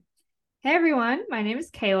Hey everyone, my name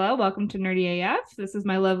is Kayla. Welcome to Nerdy AF. This is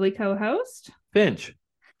my lovely co-host. Finch.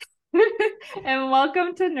 And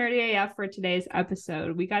welcome to Nerdy AF for today's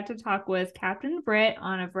episode. We got to talk with Captain Britt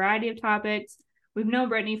on a variety of topics. We've known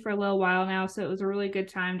Brittany for a little while now, so it was a really good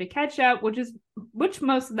time to catch up, which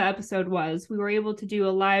most of the episode was. We were able to do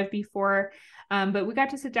a live before, but we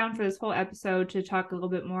got to sit down for this whole episode to talk a little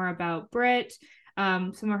bit more about Britt,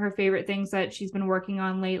 some of her favorite things that she's been working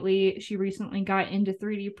on lately. She recently got into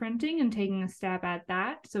 3D printing and taking a stab at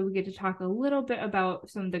that. So we get to talk a little bit about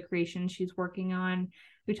some of the creations she's working on.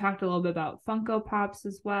 We talked a little bit about Funko Pops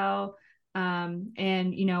as well. And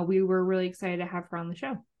we were really excited to have her on the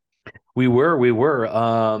show. We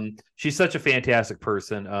were. She's such a fantastic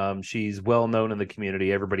person. She's well known in the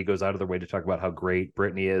community. Everybody goes out of their way to talk about how great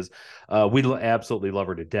Brittany is. We absolutely love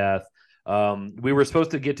her to death. We were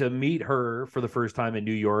supposed to get to meet her for the first time in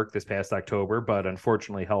New York this past October, but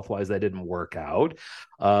unfortunately, health-wise, that didn't work out.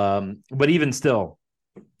 But even still,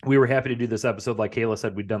 we were happy to do this episode. Like Kayla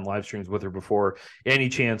said, we've done live streams with her before. Any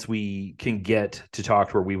chance we can get to talk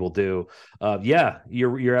to her, we will do. Yeah,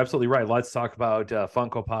 you're absolutely right. Let's talk about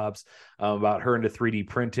Funko Pops, about her into 3D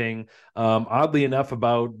printing. Oddly enough,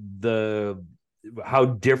 about how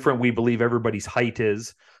different we believe everybody's height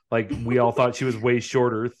is. Like we all thought she was way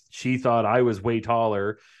shorter. She thought I was way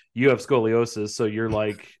taller. You have scoliosis, so you're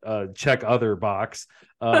like check other box.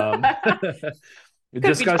 Could be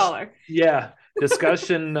taller. Yeah,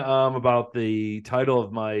 discussion about the title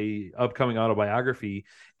of my upcoming autobiography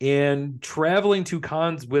and traveling to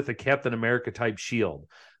cons with a Captain America type shield.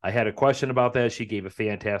 I had a question about that. She gave a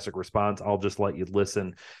fantastic response. I'll just let you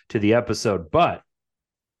listen to the episode. But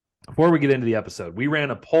before we get into the episode, we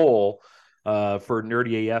ran a poll for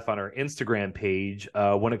Nerdy AF on our Instagram page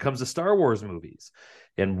when it comes to Star Wars movies.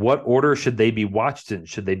 And what order should they be watched in?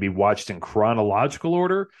 Should they be watched in chronological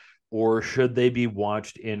order, or should they be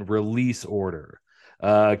watched in release order?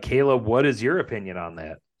 Kayla, what is your opinion on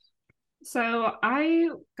that? So I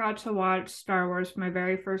got to watch Star Wars for my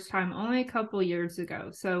very first time only a couple years ago.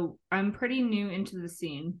 So I'm pretty new into the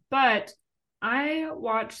scene, but I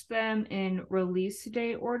watched them in release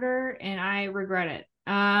date order and I regret it.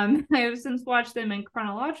 I have since watched them in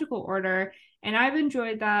chronological order and I've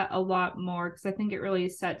enjoyed that a lot more because I think it really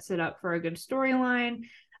sets it up for a good storyline.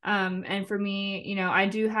 And for me, I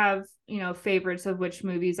do have, favorites of which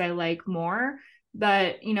movies I like more,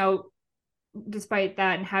 but, despite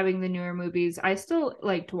that and having the newer movies, I still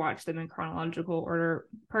like to watch them in chronological order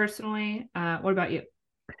personally. What about you?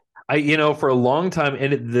 For a long time,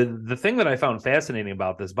 and the thing that I found fascinating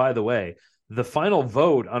about this, by the way, the final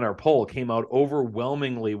vote on our poll came out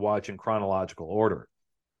overwhelmingly watching chronological order,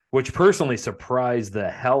 which personally surprised the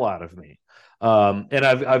hell out of me. And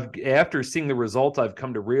I've after seeing the results, I've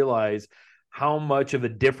come to realize how much of a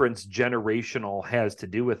difference generational has to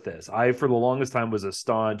do with this. I, for the longest time, was a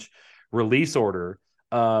staunch release order.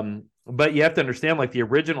 But you have to understand, like the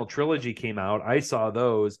original trilogy came out, I saw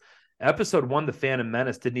those. Episode 1, The Phantom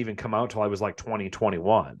Menace, didn't even come out till I was like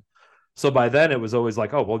 2021. So by then it was always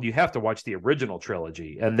like, oh, well, you have to watch the original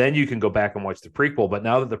trilogy and then you can go back and watch the prequel. But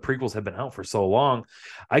now that the prequels have been out for so long,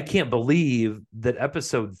 I can't believe that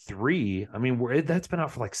episode 3, I mean, that's been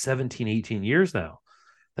out for like 17, 18 years now.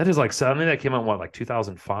 That is like something that came out, what, like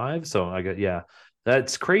 2005? So I got, yeah,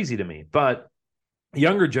 that's crazy to me. But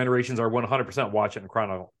younger generations are 100% watching in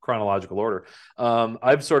chronological order.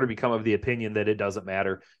 I've sort of become of the opinion that it doesn't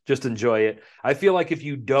matter. Just enjoy it. I feel like if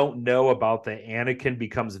you don't know about the Anakin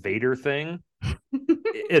becomes Vader thing,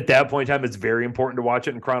 at that point in time, it's very important to watch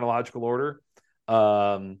it in chronological order.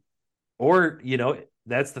 Or,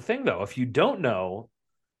 that's the thing, though. If you don't know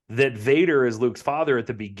that Vader is Luke's father at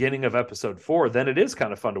the beginning of episode 4, then it is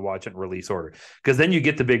kind of fun to watch it in release order. Because then you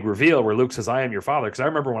get the big reveal where Luke says, I am your father. Because I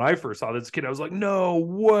remember when I first saw this kid, I was like, no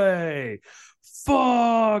way.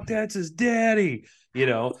 Fuck, that's his daddy.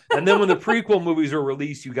 And then when the prequel movies were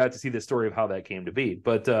released, you got to see the story of how that came to be.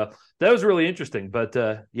 But that was really interesting. But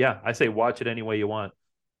yeah, I say watch it any way you want.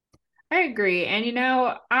 I agree. And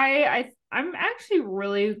I'm actually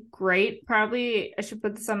really great. Probably I should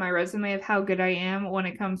put this on my resume of how good I am when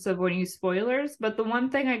it comes to avoiding spoilers. But the one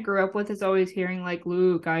thing I grew up with is always hearing like,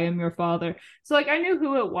 Luke, I am your father. So like I knew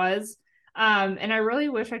who it was. And I really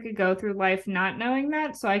wish I could go through life not knowing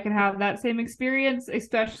that so I could have that same experience,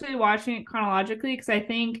 especially watching it chronologically, because I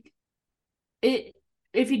think it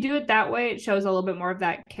if you do it that way, it shows a little bit more of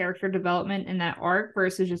that character development in that arc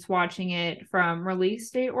versus just watching it from release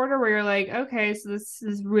date order, where you're like, okay, so this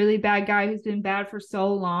is really bad guy who's been bad for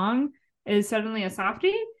so long is suddenly a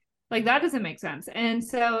softie. Like that doesn't make sense. And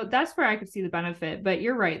so that's where I could see the benefit. But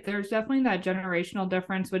you're right. There's definitely that generational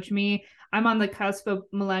difference, which I'm on the cusp of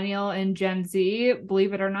millennial and Gen Z,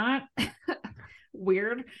 believe it or not.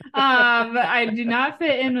 Weird. I do not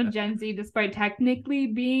fit in with Gen Z despite technically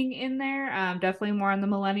being in there. Definitely more on the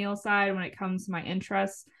millennial side when it comes to my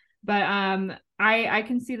interests. But I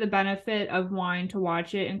can see the benefit of wanting to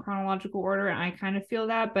watch it in chronological order, and I kind of feel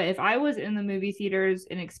that. But if I was in the movie theaters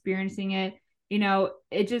and experiencing it,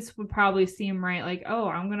 it just would probably seem right. Like, oh,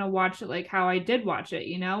 I'm going to watch it like how I did watch it,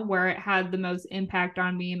 where it had the most impact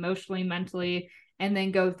on me emotionally, mentally, and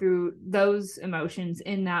then go through those emotions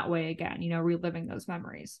in that way again, reliving those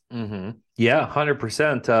memories. Mm-hmm. Yeah,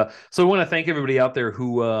 100%. So I want to thank everybody out there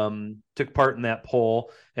who took part in that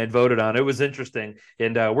poll and voted on it. It was interesting.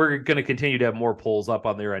 And we're going to continue to have more polls up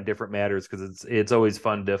on there on different matters because it's always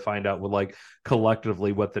fun to find out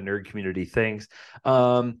collectively what the nerd community thinks.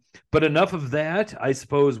 But enough of that. I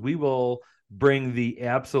suppose we will bring the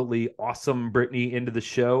absolutely awesome Brittany into the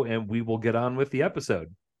show and we will get on with the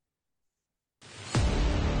episode.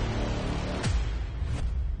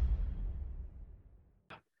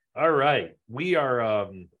 All right, we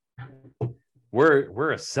are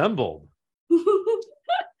we're assembled.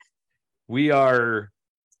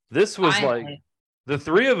 This was finally. Like the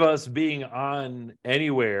three of us being on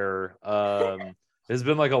anywhere has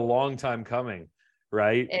been like a long time coming,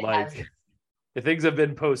 right? Things have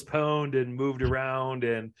been postponed and moved around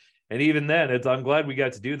and even then I'm glad we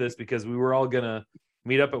got to do this because we were all gonna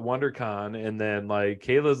meet up at WonderCon and then like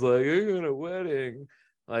Kayla's like, I'm going to a wedding.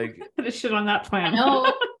 Like the shit on that plan.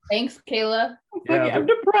 No, thanks, Kayla. Yeah, I'm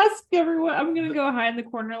depressed, everyone. I'm gonna go hide in the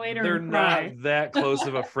corner later. They're and cry. Not that close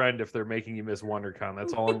of a friend if they're making you miss WonderCon.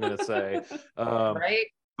 That's all I'm gonna say. Right.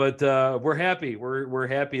 But we're happy. We're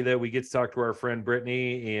happy that we get to talk to our friend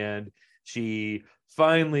Brittany, and she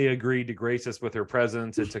finally agreed to grace us with her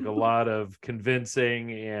presence. It took a lot of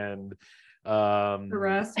convincing and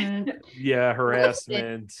harassment. Yeah,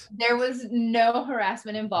 harassment. There was no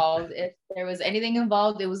harassment involved. If there was anything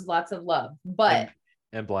involved, it was lots of love. But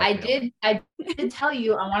and blackmail. I did tell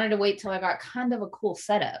you I wanted to wait till I got kind of a cool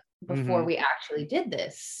setup before we actually did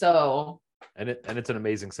this. So and it's an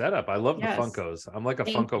amazing setup. I love the Funkos. I'm like a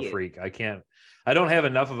Funko freak. I don't have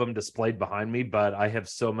enough of them displayed behind me, but I have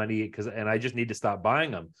so many and I just need to stop buying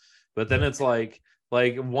them. But then it's like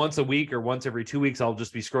once a week or once every 2 weeks, I'll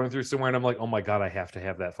just be scrolling through somewhere and I'm like, oh my God, I have to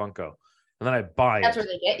have that Funko. And then I buy That's where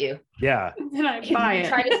they get you. Yeah. Then I buy it.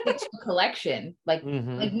 Try to stick to a collection. Like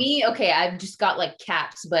me, okay, I've just got like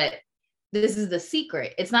caps, but this is the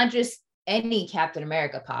secret. It's not just any Captain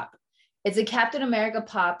America pop. It's a Captain America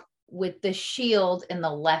pop with the shield in the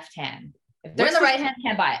left hand. If they're in the right hand,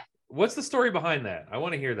 can't buy it. What's the story behind that? I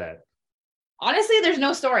want to hear that. Honestly, there's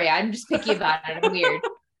no story. I'm just picky about it. I'm weird.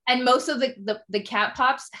 And most of the cap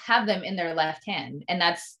pops have them in their left hand. And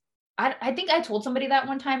that's, I think I told somebody that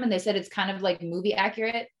one time and they said it's kind of like movie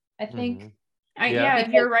accurate, I think. If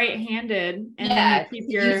you're right-handed and then you keep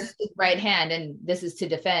your right hand and this is to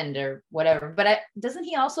defend or whatever. But doesn't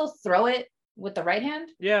he also throw it with the right hand?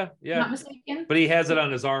 Yeah. Not mistaken. But he has it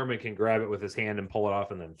on his arm and can grab it with his hand and pull it off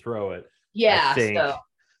and then throw it. Yeah. So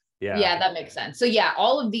yeah, that makes sense. So yeah,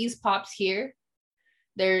 all of these pops here,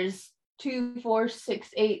 there's 2, 4, 6,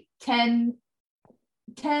 8, 10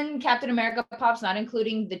 Captain America pops, not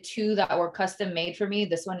including the 2 that were custom made for me.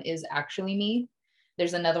 This one is actually me.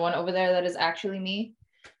 There's another one over there that is actually me.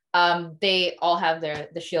 They all have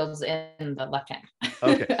the shields in the left hand.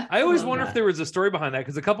 Okay. I always wonder if there was a story behind that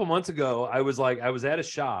because a couple months ago I was at a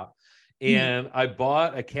shop and I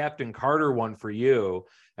bought a Captain Carter one for you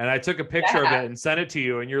and I took a picture of it and sent it to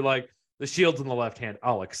you and you're like, the shield's in the left hand,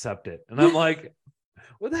 I'll accept it. And I'm like,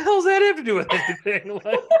 what the hell does that have to do with anything?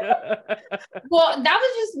 Well, that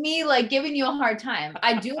was just me like giving you a hard time.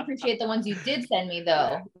 I do appreciate the ones you did send me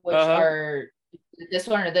though, which are this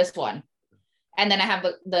one or this one. And then I have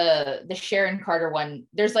the Sharon Carter one.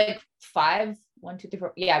 There's like 5, 1, 2, 3,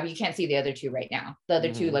 4. Yeah, but you can't see the other 2 right now. The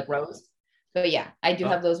other 2 like rows. So yeah, I do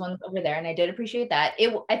have those ones over there and I did appreciate that.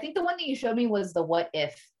 I think the one that you showed me was the what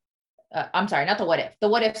if. I'm sorry, not the what if. The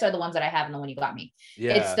what ifs are the ones that I have and the one you got me.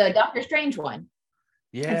 Yeah. It's the Doctor Strange one.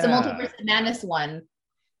 Yeah. It's the Multiverse of Madness one.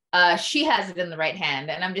 She has it in the right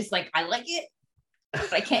hand and I'm just like, I like it,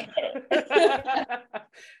 but I can't get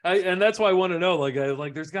it. And that's why I want to know, like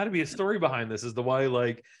there's got to be a story behind this as to why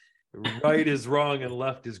like right is wrong and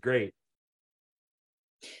left is great.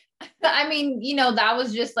 I mean, that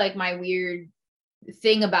was just like my weird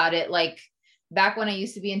thing about it. Like back when I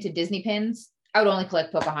used to be into Disney pins, I would only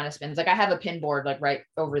collect Pocahontas pins. Like I have a pin board like right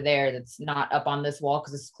over there that's not up on this wall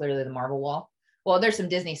because it's clearly the Marvel wall. Well, there's some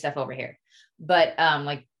Disney stuff over here, but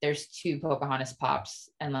like there's 2 Pocahontas pops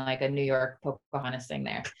and like a New York Pocahontas thing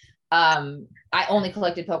there. I only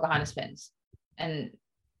collected Pocahontas pins, and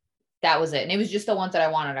that was it. And it was just the ones that I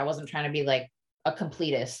wanted. I wasn't trying to be like a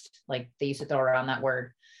completist, like they used to throw around that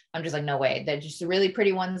word. I'm just like, no way. They're just the really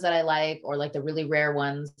pretty ones that I like, or like the really rare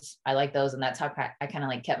ones. I like those, and that's how I kind of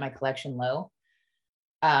like kept my collection low.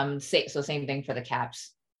 So same thing for the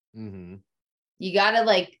caps. Mm-hmm. You gotta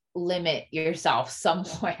like limit yourself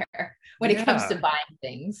somewhere when it comes to buying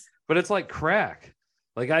things. But it's like crack.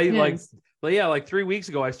 Like like 3 weeks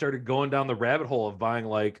ago, I started going down the rabbit hole of buying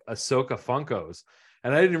like Ahsoka Funkos,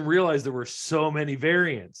 and I didn't realize there were so many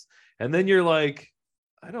variants. And then you're like,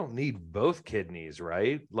 I don't need both kidneys,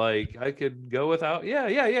 right? Like I could go without.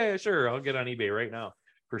 Yeah, sure. I'll get on eBay right now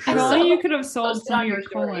for sure. Well, you could have sold some of your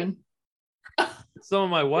colon. Some of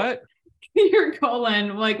my what? Your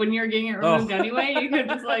colon, like when you're getting it removed anyway, you could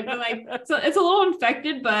just like be like, so it's a little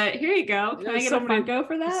infected, but here you go. Can I get a Funko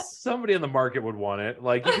for that? Somebody in the market would want it.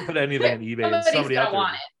 Like you can put anything on eBay and somebody out there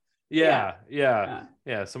want it.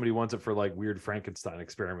 Yeah. Somebody wants it for like weird Frankenstein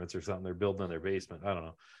experiments or something they're building in their basement. I don't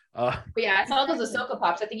know. But yeah, I saw those Ahsoka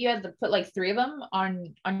pops. I think you had to put like 3 of them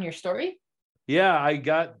on your story. Yeah,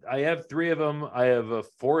 I have 3 of them. I have a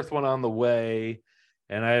 4th one on the way.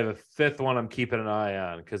 And I have a 5th one I'm keeping an eye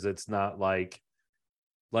on, because it's not like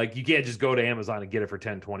you can't just go to Amazon and get it for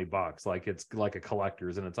 $10-$20. Like it's like a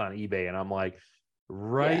collector's and it's on eBay. And I'm like,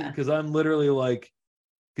 right? Because I'm literally like,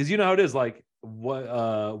 because you know how it is, like what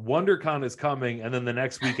WonderCon is coming, and then the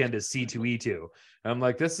next weekend is C2E2. And I'm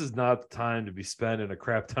like, this is not the time to be spending a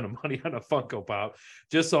crap ton of money on a Funko Pop,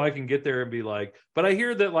 just so I can get there and be like, but I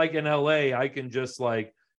hear that like in LA, I can just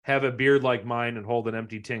like have a beard like mine and hold an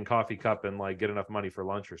empty tin coffee cup and like get enough money for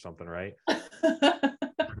lunch or something, right?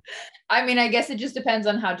 I mean, I guess it just depends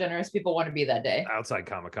on how generous people want to be that day. Outside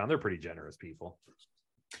Comic-Con, they're pretty generous people.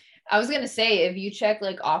 I was going to say, if you check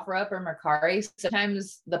like OfferUp or Mercari,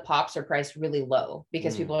 sometimes the pops are priced really low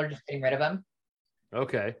because people are just getting rid of them.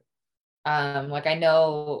 Okay. Like I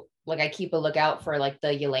know, like I keep a lookout for like the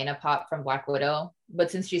Yelena pop from Black Widow, but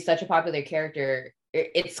since she's such a popular character,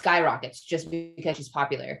 it skyrockets just because she's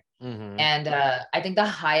popular. And I think the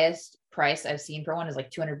highest price I've seen for one is like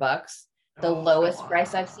 $200. The lowest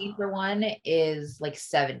price I've seen for one is like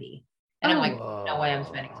 70. And I'm like, no way I'm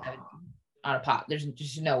spending 70 on a pop. There's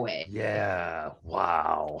just no way. Yeah.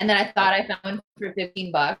 Wow. And then I thought I found one for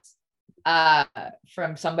 $15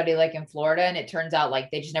 from somebody like in Florida, and it turns out like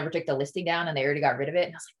they just never took the listing down and they already got rid of it.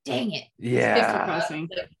 And I was like, dang it. Yeah.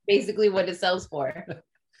 Like, basically what it sells for.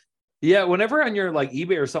 Yeah, whenever on your like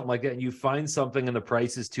eBay or something like that, and you find something and the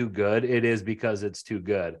price is too good, it is because it's too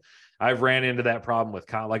good. I've ran into that problem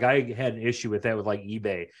with like I had an issue with that with like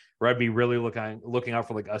eBay, where I'd be really looking out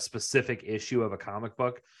for like a specific issue of a comic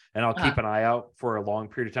book, and I'll keep an eye out for a long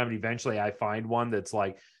period of time. And eventually I find one that's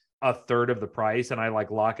like a third of the price, and I like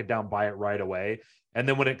lock it down, buy it right away. And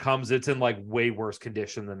then when it comes, it's in like way worse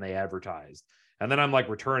condition than they advertised. And then I'm like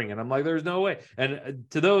returning, and I'm like, there's no way. And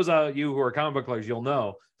to those you who are comic book collectors, you'll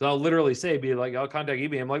know. So I'll literally be like, I'll contact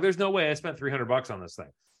eBay. I'm like, there's no way I spent $300 on this thing.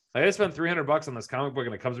 Like, I spent $300 on this comic book,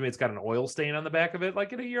 and it comes to me, it's got an oil stain on the back of it.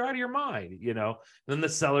 Like, you're out of your mind, you know? And then the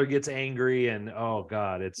seller gets angry, and oh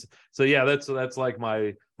God, so yeah, that's like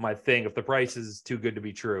my thing. If the price is too good to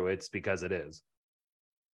be true, it's because it is.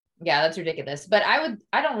 Yeah, that's ridiculous. But I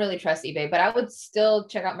don't really trust eBay, but I would still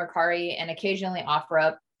check out Mercari and occasionally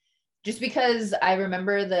OfferUp, just because I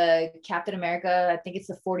remember the Captain America, I think it's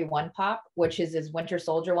the 41 pop, which is his Winter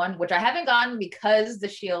Soldier one, which I haven't gotten because the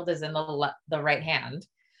shield is in the right hand.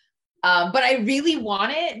 But I really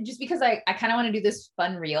want it just because I kind of want to do this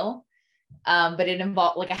fun reel. But it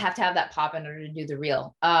involved, like, I have to have that pop in order to do the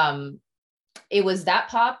reel. It was that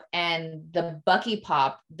pop and the Bucky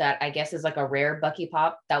pop that I guess is like a rare Bucky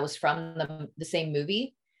pop that was from the same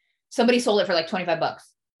movie. Somebody sold it for like $25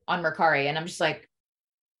 on Mercari. And I'm just like,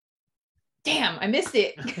 damn, I missed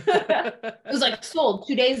it. It was like sold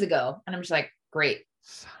 2 days ago. And I'm just like, great.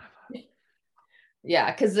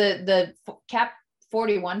 Yeah, because the Cap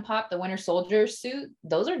 41 pop, the Winter Soldier suit,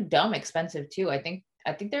 those are dumb expensive too. I think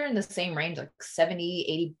they're in the same range, like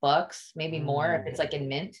 $70, $80, maybe more if it's like in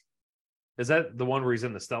mint. Is that the one where he's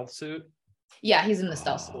in the stealth suit? Yeah, he's in the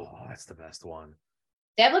stealth suit. Oh, that's the best one.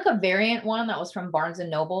 They have like a variant one that was from Barnes and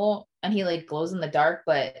Noble, and he like glows in the dark,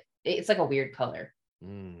 but it's like a weird color.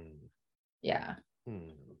 Yeah. But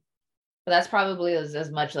that's probably as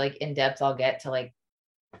much like in depth I'll get to like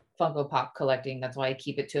Funko Pop collecting. That's why I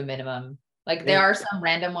keep it to a minimum. Like there are some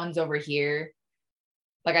random ones over here.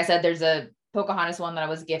 Like I said, there's a Pocahontas one that I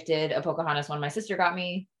was gifted, a Pocahontas one my sister got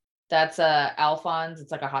me. That's Alphonse.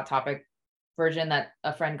 It's like a Hot Topic version that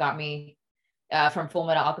a friend got me. from Full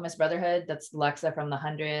Metal Alchemist Brotherhood. That's Lexa from the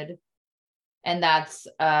 100. And that's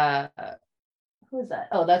who is that?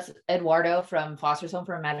 Oh, that's Eduardo from Foster's Home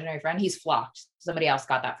for Imaginary Friend. He's flocked. Somebody else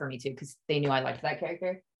got that for me too, because they knew I liked that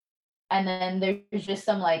character. And then there's just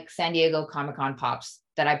some like San Diego Comic-Con pops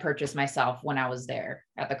that I purchased myself when I was there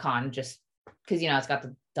at the con, just because, you know, it's got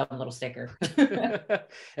the dumb little sticker.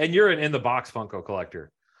 And you're an in the box Funko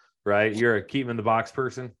collector, right? You're a keep in the box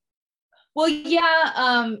person. Well,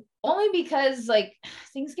 yeah, only because like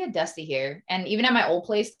things get dusty here, and even at my old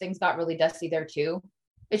place, things got really dusty there too.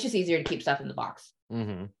 It's just easier to keep stuff in the box.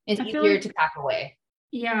 Mm-hmm. It's easier to pack away.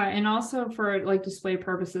 Yeah, and also for like display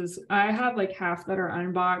purposes, I have like half that are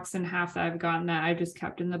unboxed and half that I've gotten that I just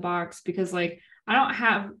kept in the box because like I don't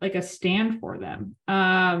have like a stand for them.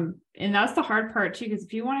 And that's the hard part too, because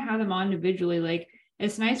if you want to have them all individually, like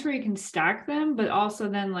it's nice where you can stack them, but also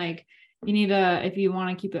then like you need if you want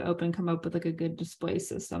to keep it open, come up with like a good display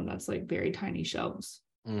system that's like very tiny shelves.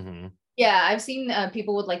 Mm-hmm. Yeah, I've seen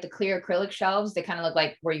people with like the clear acrylic shelves. They kind of look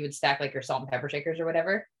like where you would stack like your salt and pepper shakers or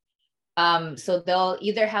whatever. So they'll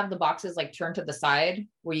either have the boxes like turned to the side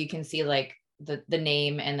where you can see like the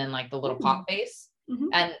name and then like the little pop face,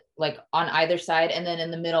 and like on either side, and then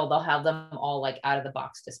in the middle they'll have them all like out of the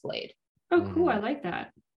box displayed. Oh, cool! I like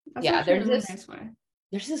that. That's yeah, there's really this nice way.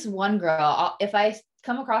 There's this one girl. If I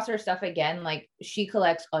come across her stuff again, like she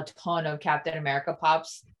collects a ton of Captain America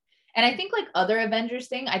pops, and I think like other Avengers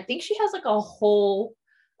thing. I think she has like a whole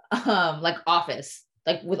like office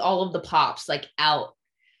like with all of the pops like out.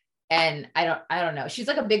 And I don't know. She's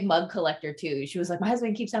like a big mug collector too. She was like, my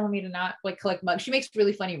husband keeps telling me to not like collect mugs. She makes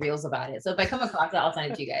really funny reels about it. So if I come across it, I'll send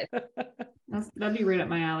it to you guys. That'd be right up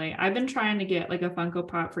my alley. I've been trying to get like a Funko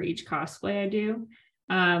Pop for each cosplay I do.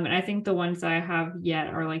 And I think the ones I have yet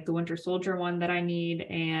are like the Winter Soldier one that I need.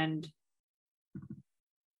 And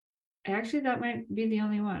actually that might be the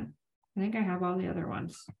only one. I think I have all the other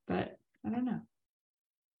ones, but I don't know.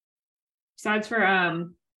 Besides for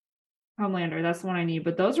Homelander, that's the one I need,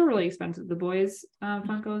 but those are really expensive. The boys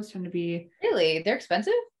Funkos tend to be they're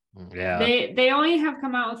expensive. Yeah, they only have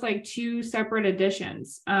come out with like 2 separate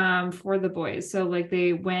editions for the boys. So like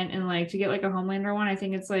they went and like to get like a Homelander one, I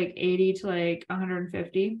think it's like 80 to like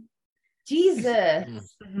 150.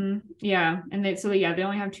 Jesus. Yeah, and they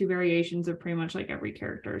only have 2 variations of pretty much like every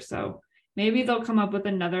character. So maybe they'll come up with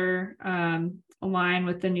another line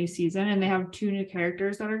with the new season, and they have 2 new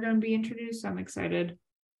characters that are going to be introduced. So I'm excited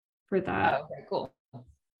for that. Oh, okay, cool.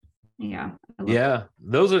 Yeah. Yeah.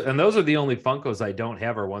 Those are the only Funkos I don't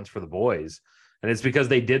have are ones for the boys. And it's because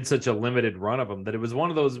they did such a limited run of them that it was one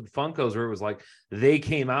of those Funkos where it was like they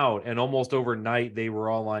came out and almost overnight they were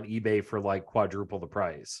all on eBay for like quadruple the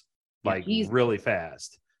price, like really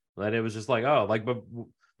fast. And it was just like, oh, like, but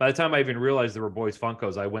by the time I even realized there were boys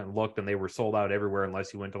Funkos, I went and looked and they were sold out everywhere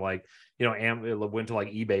unless you went to like, you know, went to like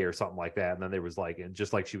eBay or something like that. And then there was like, and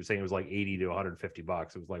just like she was saying, it was like 80 to 150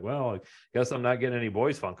 bucks. It was like, well, I guess I'm not getting any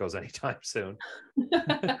boys Funkos anytime soon.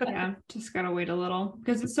 Yeah, just gotta wait a little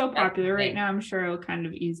because it's so popular right now. I'm sure it'll kind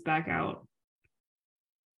of ease back out.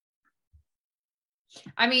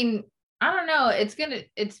 I mean, I don't know.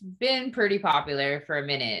 It's been pretty popular for a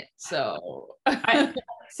minute. So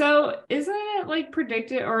so isn't it like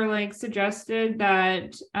predicted or like suggested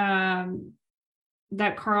that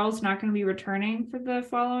that Carl's not going to be returning for the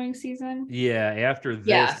following season? Yeah, after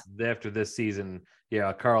this season,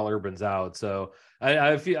 yeah, Carl Urban's out. So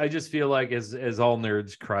I just feel like as all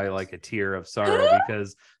nerds cry like a tear of sorrow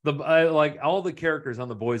because like all the characters on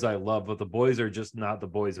The Boys I love, but the boys are just not the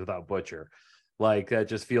boys without Butcher. Like that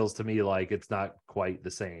just feels to me like it's not quite the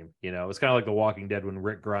same, you know. It's kind of like The Walking Dead when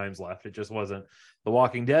Rick Grimes left. It just wasn't The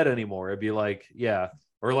Walking Dead anymore. It'd be like, yeah,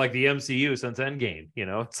 or like the MCU since Endgame, you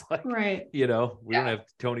know. It's like, right, you know, we don't have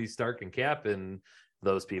Tony Stark and Cap and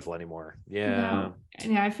those people anymore. Yeah, no.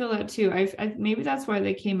 Yeah, I feel that too. I maybe that's why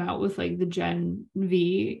they came out with like the Gen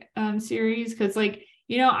V series, because like,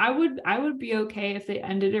 you know, I would be okay if they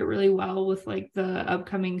ended it really well with like the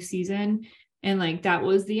upcoming season. And like that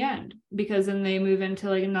was the end, because then they move into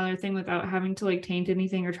like another thing without having to like taint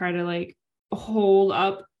anything or try to like hold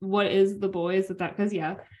up what is The Boys with that. Because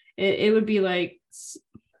yeah, it would be like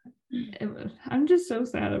I'm just so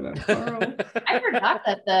sad about Carl. I forgot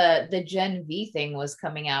that the Gen V thing was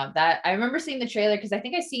coming out. That I remember seeing the trailer because I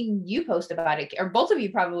think I seen you post about it, or both of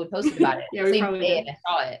you probably posted about it. Yeah, we probably did. And I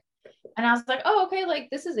saw it, and I was like, oh, okay,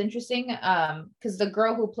 like this is interesting. Because the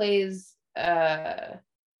girl who plays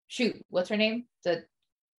shoot, what's her name? The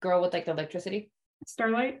girl with like the electricity.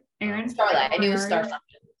 Starlight. Aaron. Starlight. I knew it was Star something.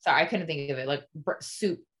 Sorry, I couldn't think of it. Like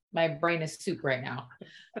soup. My brain is soup right now.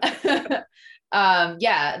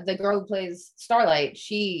 Yeah, the girl who plays Starlight.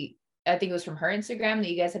 I think it was from her Instagram that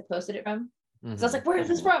you guys had posted it from. So I was like, where is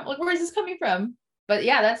this from? Like, where is this coming from? But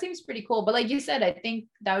yeah, that seems pretty cool. But like you said, I think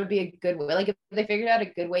that would be a good way. Like if they figured out a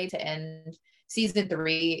good way to end season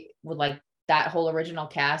 3 with like that whole original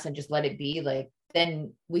cast and just let it be, like,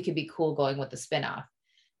 then we could be cool going with the spinoff.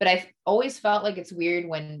 But I've always felt like it's weird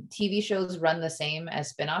when TV shows run the same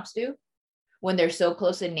as spinoffs do, when they're so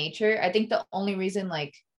close in nature. I think the only reason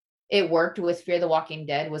like it worked with Fear the Walking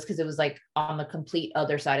Dead was because it was like on the complete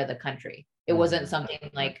other side of the country. It wasn't something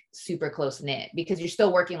like super close knit, because you're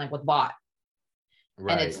still working like with bot.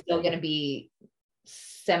 Right. And it's still going to be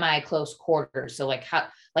semi close quarters. So like how,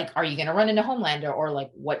 like, are you going to run into Homelander, or like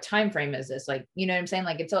what time frame is this? Like, you know what I'm saying?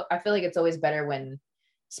 Like I feel like it's always better when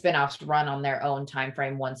spinoffs run on their own time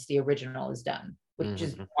frame once the original is done, which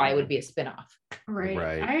is why it would be a spinoff.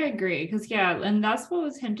 Right. I agree. Because yeah, and that's what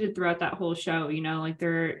was hinted throughout that whole show, you know, like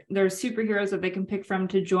there's superheroes that they can pick from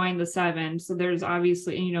to join the 7. So there's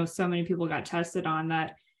obviously, you know, so many people got tested on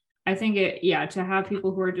that. I think to have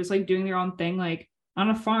people who are just like doing their own thing, like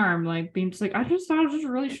on a farm, like being just like, I just thought I was just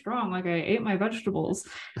really strong, like I ate my vegetables.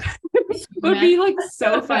 Would be like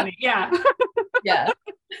so funny. Yeah.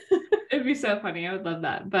 It'd be so funny. I would love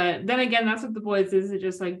that. But then again, that's what The Boys is. It's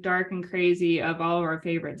just like dark and crazy of all of our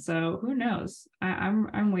favorites. So who knows?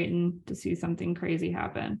 I'm waiting to see something crazy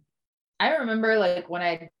happen. I remember like when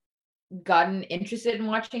I gotten interested in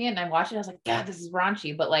watching it and I watched it, I was like, God, this is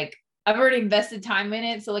raunchy. But like I've already invested time in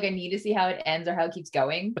it. So like I need to see how it ends or how it keeps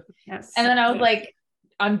going. Yes. And then I was like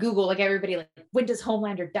on Google, like everybody like, when does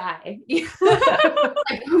Homelander die?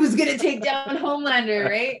 Like who's gonna take down Homelander,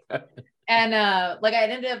 right? And like I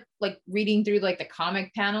ended up like reading through like the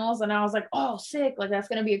comic panels and I was like, oh sick, like that's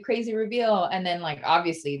gonna be a crazy reveal. And then like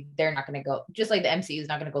obviously they're not gonna go, just like the MCU is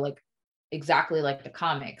not gonna go like exactly like the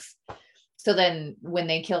comics. So then when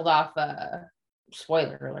they killed off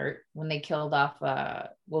spoiler alert, when they killed off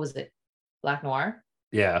what was it, Black Noir?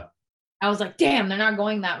 Yeah. I was like, damn, they're not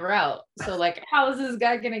going that route. So like how is this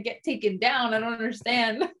guy gonna get taken down? I don't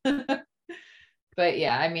understand. But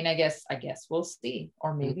yeah, I mean, I guess we'll see,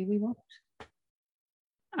 or maybe we won't.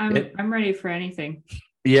 I'm ready for anything.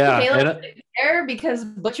 Yeah, there because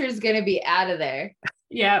Butcher's gonna be out of there.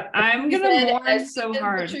 Yeah, I'm gonna mourn so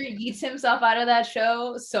hard. Butcher eats himself out of that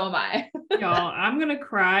show, so am I. Y'all, I'm gonna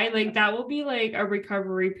cry. Like that will be like a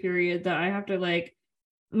recovery period that I have to like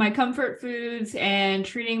my comfort foods and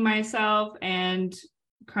treating myself and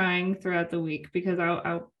crying throughout the week because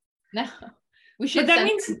I'll no. We should send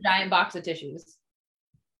a giant box of tissues.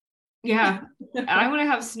 Yeah, I'm gonna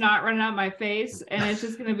have snot running out my face, and it's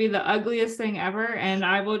just gonna be the ugliest thing ever. And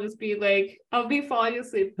I will just be like, I'll be falling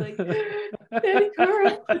asleep, like, Daddy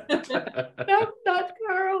Carl, not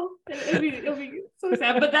Carl. It'll be so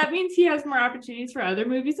sad. But that means he has more opportunities for other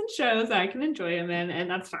movies and shows that I can enjoy him in, and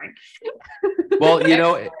that's fine. Well, you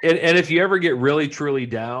know, and if you ever get really truly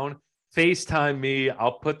down, FaceTime me.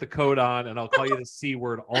 I'll put the code on, and I'll call you the C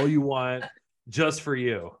word all you want, just for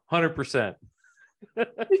you, 100%.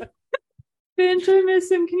 Bench, I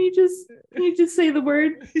miss him. Can you just say the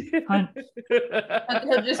word? Hunt.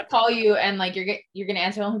 He'll just call you and like you're gonna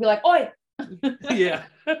answer him. He'll be like, "Oi!" Yeah.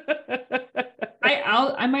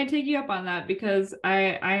 I might take you up on that because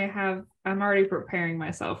I'm already preparing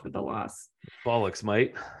myself for the loss. Bollocks,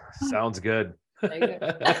 mate. Sounds good.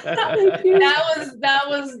 That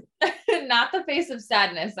was not the face of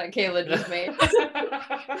sadness that Kayla just made.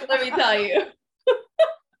 Let me tell you.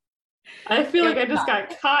 I feel like I just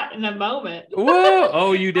got caught in a moment. Whoa!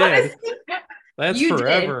 Oh, you did. That's you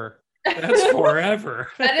forever. Did. That's forever.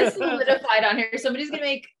 That is solidified on here. Somebody's gonna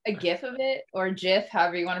make a GIF of it or GIF,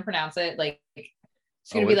 however you want to pronounce it. Like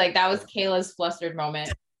it's gonna be like that was Kayla's flustered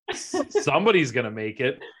moment. Somebody's gonna make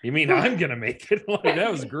it. You mean I'm gonna make it? Like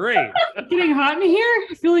that was great. Getting hot in here.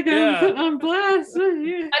 I feel like I'm putting on blast.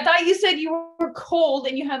 I thought you said you were cold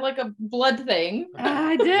and you had like a blood thing.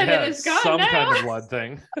 I did. Yeah, it's gone some now. Kind of blood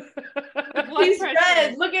thing. She's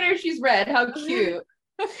red. Look at her. She's red. How cute.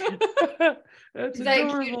 That's she's like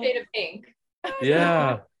a cute shade of pink.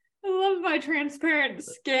 Yeah. I love my transparent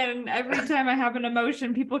skin. Every time I have an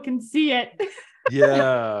emotion, people can see it.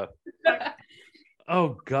 Yeah.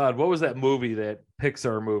 Oh God, what was that movie, that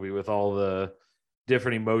Pixar movie with all the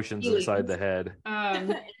different emotions inside the head?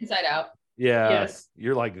 Inside Out. Yeah. Yes.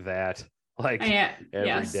 You're like that. Like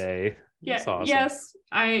every day. Yeah. Awesome. Yes.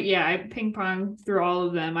 I ping pong through all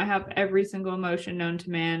of them. I have every single emotion known to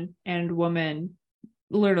man and woman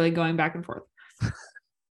literally going back and forth.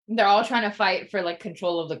 They're all trying to fight for like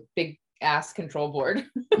control of the big ass control board.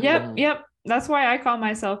 Yep. That's why I call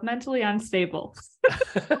myself mentally unstable.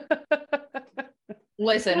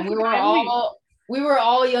 Listen, we were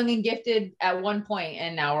all young and gifted at one point,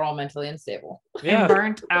 and now we're all mentally unstable. And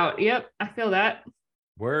burnt out. Yep, I feel that.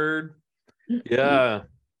 Word. Yeah,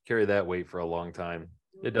 carry that weight for a long time.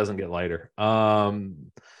 It doesn't get lighter.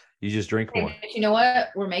 You just drink more. But you know what?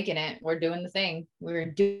 We're making it. We're doing the thing.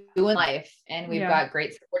 We're doing life, and we've got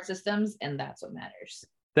great support systems, and that's what matters.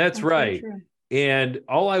 That's right. And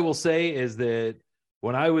all I will say is that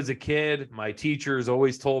when I was a kid, my teachers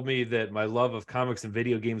always told me that my love of comics and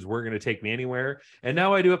video games weren't going to take me anywhere. And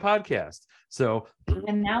now I do a podcast. So,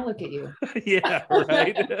 and now look at you. Yeah,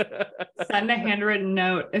 right. Send a handwritten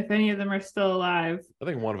note if any of them are still alive. I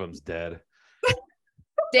think one of them's dead.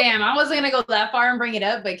 Damn, I wasn't gonna go that far and bring it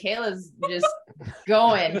up, but Kayla's just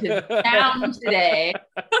going to town today.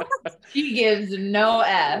 She gives no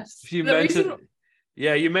F's. She mentioned,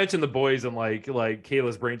 you mentioned the boys, and like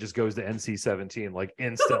Kayla's brain just goes to NC-17 like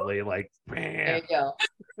instantly. Like, bam. There you go.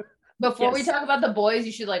 Before we talk about the boys,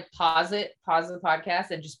 you should like pause the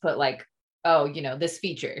podcast, and just put like, this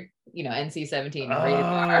feature, NC-17.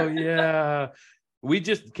 Oh yeah.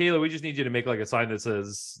 Kayla, we just need you to make like a sign that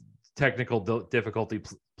says technical difficulty,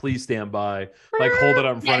 please stand by. Like, hold it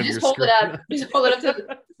up in front of your screen. Just hold it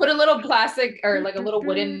up put a little plastic or like a little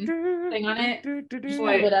wooden thing on it. Just hold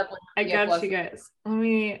it up. I got you guys. Let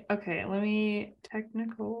me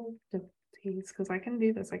technical difficulties, because I can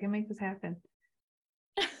do this. I can make this happen.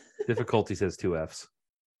 Difficulty says 2 F's.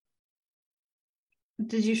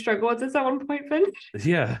 Did you struggle with this at one point, Finn?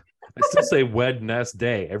 Yeah. I still say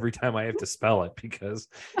Wednesday every time I have to spell it, because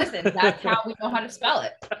listen, that's how we know how to spell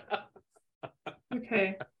it.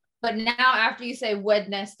 Okay. But now after you say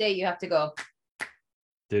Wednesday, you have to go.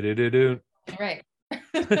 Do. Right.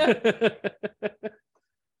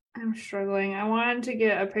 I'm struggling. I wanted to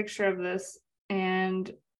get a picture of this, and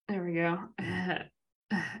there we go.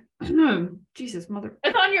 Jesus, mother.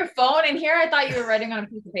 It's on your phone, and here I thought you were writing on a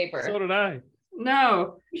piece of paper. So did I.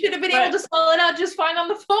 No. You should have been able to spell it out just fine on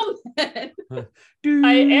the phone then.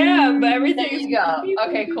 I am, but everything. There you go.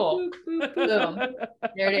 Okay, cool. Boom.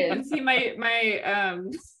 There it is. You can see my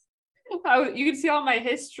you can see all my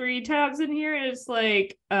history tabs in here. It's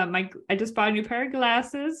like I just bought a new pair of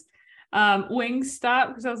glasses. Wingstop,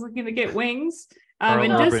 because I was looking to get wings.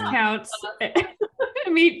 And discounts.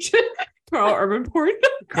 Meet Carl Urban porn.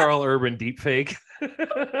 Carl Urban deepfake.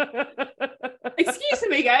 Excuse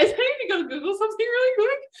me, guys. I need to go Google something really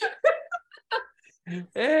quick.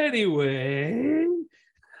 Anyway.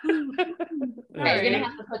 Right, you're gonna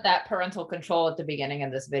have to put that parental control at the beginning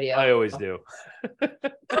of this video. I always do.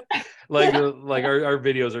 like our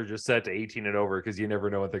videos are just set to 18 and over, because you never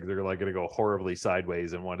know when things are like going to go horribly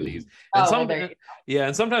sideways in one of these. And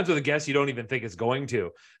and sometimes with a guest you don't even think it's going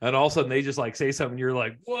to, and all of a sudden they just like say something, you're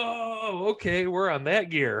like, whoa, okay, we're on that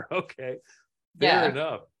gear. Okay, fair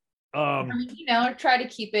enough. Try to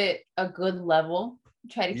keep it a good level.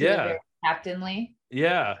 Try to keep it very captainly.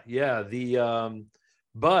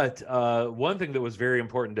 But one thing that was very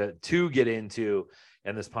important to get into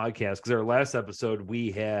in this podcast, because our last episode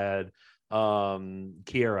we had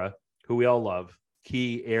Kiera, who we all love.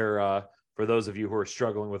 Kiera, for those of you who are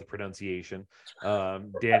struggling with pronunciation.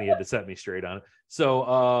 Danny had to set me straight on it.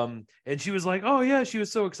 So and she was like, oh yeah, she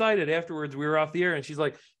was so excited afterwards. We were off the air, and she's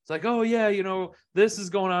like, it's like, oh yeah, this is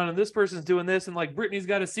going on, and this person's doing this, and like Brittany's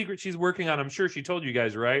got a secret she's working on. I'm sure she told you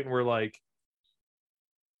guys, right? And we're like,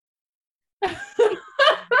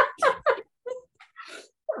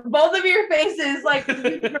 both of your faces, like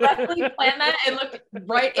you directly planned that and looked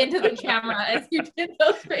right into the camera as you did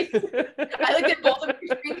those faces. I looked at both of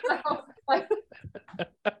your screens and I was like,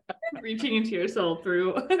 reaching into yourself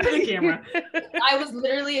through the camera. I was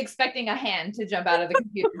literally expecting a hand to jump out of the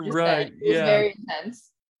computer. Right. It was very intense.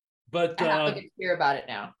 But I have to hear about it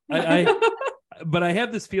now. But I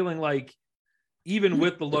have this feeling like, even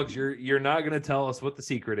with the looks, you're not going to tell us what the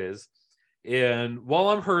secret is. And while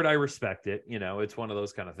I'm hurt, I respect it. It's one of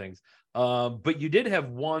those kind of things. But you did have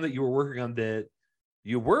one that you were working on that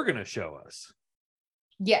you were going to show us.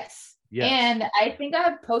 Yes. And I think I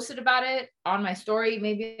have posted about it on my story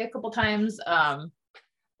maybe a couple times.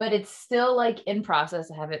 But it's still like in process.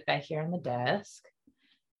 I have it back here on the desk.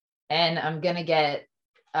 And I'm going to get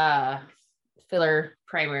filler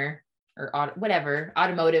primer or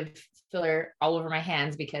automotive filler all over my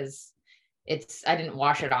hands, because I didn't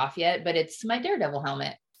wash it off yet, but it's my Daredevil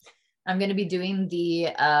helmet. I'm going to be doing the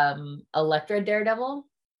Elektra Daredevil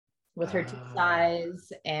with her teeth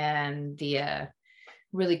size and the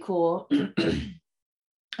really cool, I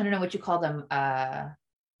don't know what you call them,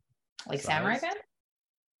 like size? Samurai pants?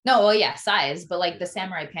 No, well, yeah, size, but like the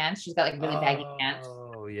samurai pants. She's got like really baggy pants.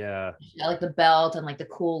 Oh, yeah. She's got like the belt and like the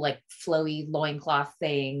cool, like flowy loincloth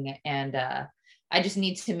thing. And I just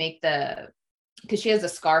need to make because she has a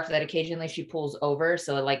scarf that occasionally she pulls over,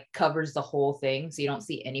 so it like covers the whole thing, so you don't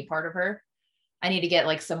see any part of her. I need to get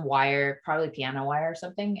like some wire, probably piano wire or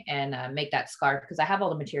something, and make that scarf because I have all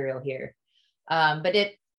the material here. But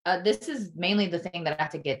this is mainly the thing that I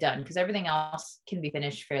have to get done because everything else can be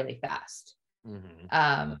finished fairly fast.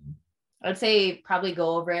 Mm-hmm. I'd say probably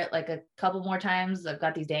go over it like a couple more times. I've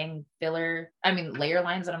got these dang layer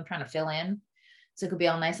lines that I'm trying to fill in, so it could be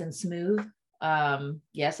all nice and smooth.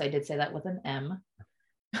 Yes, I did say that with an M.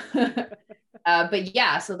 But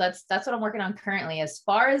yeah, so that's what I'm working on currently. As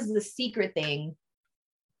far as the secret thing,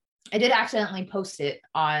 I did accidentally post it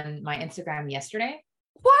on my Instagram yesterday.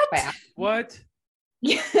 What?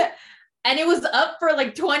 Yeah. And it was up for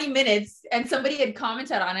like 20 minutes and somebody had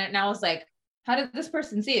commented on it and I was like, how did this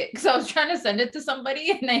person see it? Because I was trying to send it to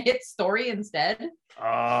somebody and I hit story instead.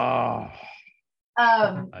 Oh.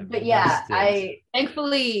 But yeah,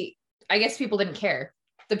 thankfully, I guess people didn't care.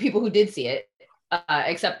 The people who did see it,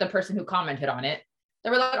 except the person who commented on it,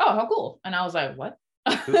 they were like, oh, how cool. And I was like, what?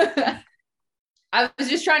 I was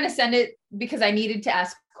just trying to send it because I needed to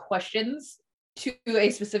ask questions to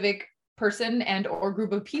a specific person and or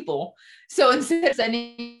group of people. So instead of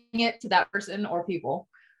sending it to that person or people,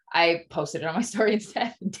 I posted it on my story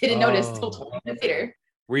instead. Didn't notice till 20 minutes later.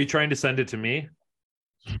 Were you trying to send it to me?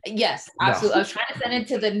 Yes, absolutely. No. I was trying to send it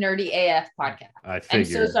to the Nerdy AF podcast. I figured.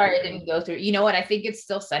 I'm so sorry it didn't go through. You know what? I think it's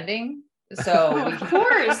still sending. So of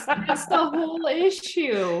course, that's the whole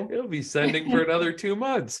issue. It'll be sending for another 2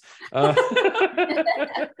 months. That's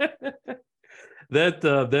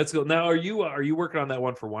good. Now, are you working on that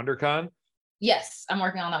one for WonderCon? Yes, I'm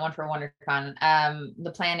working on that one for WonderCon.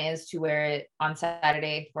 The plan is to wear it on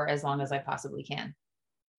Saturday for as long as I possibly can,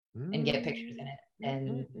 and get pictures in it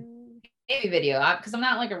and maybe video. Because I'm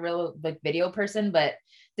not like a real like video person, but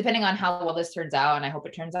depending on how well this turns out, and I hope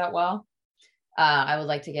it turns out well, I would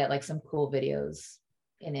like to get like some cool videos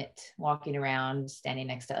in it, walking around, standing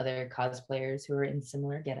next to other cosplayers who are in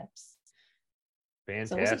similar getups.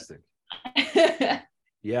 Fantastic. So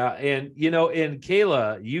yeah, and and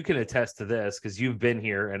Kayla, you can attest to this because you've been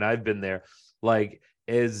here and I've been there. Like,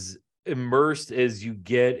 as immersed as you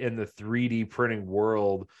get in the 3D printing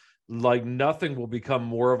world, like nothing will become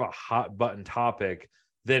more of a hot button topic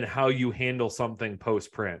than how you handle something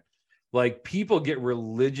post print. Like, people get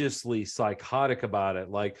religiously psychotic about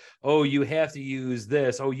it. Like, oh, you have to use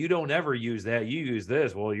this. Oh, you don't ever use that. You use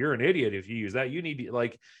this. Well, you're an idiot if you use that. You need to,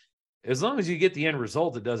 like, as long as you get the end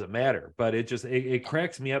result, it doesn't matter. But it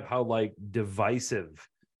cracks me up how like divisive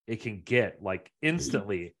it can get, like,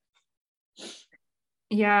 instantly.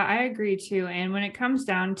 Yeah, I agree too. And when it comes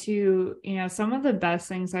down to, some of the best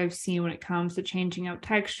things I've seen when it comes to changing up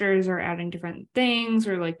textures or adding different things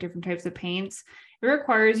or like different types of paints, it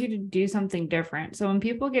requires you to do something different. So when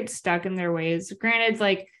people get stuck in their ways, granted,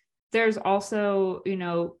 like, there's also,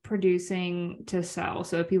 producing to sell.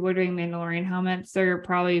 So if people are doing Mandalorian helmets, they're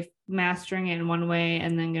probably mastering it in one way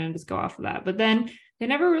and then going to just go off of that. But then they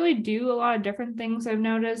never really do a lot of different things, I've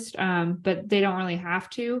noticed, but they don't really have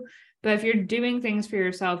to. But if you're doing things for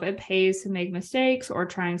yourself, it pays to make mistakes or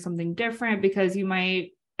trying something different because you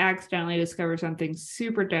might accidentally discover something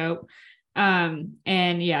super dope. And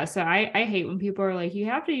yeah, so I hate when people are like, you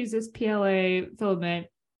have to use this PLA filament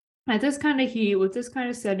at this kind of heat with this kind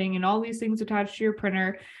of setting and all these things attached to your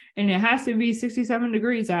printer, and it has to be 67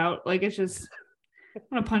 degrees out. Like, it's just, I'm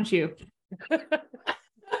gonna punch you.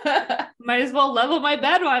 Might as well level my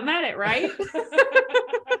bed while I'm at it, right?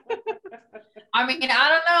 I mean, I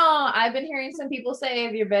don't know. I've been hearing some people say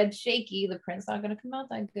if your bed's shaky, the print's not gonna come out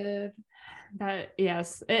that good. That,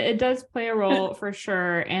 yes, it does play a role for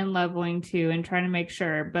sure, and leveling too, and trying to make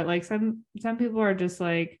sure. But like some people are just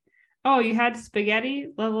like, oh, you had spaghetti,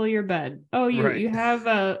 level your bed. Oh, you have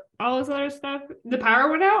all this other stuff. The power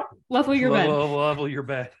went out, level your bed. Level your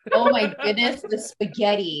bed. Oh my goodness, the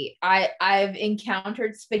spaghetti. I've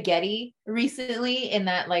encountered spaghetti recently in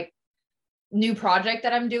that like new project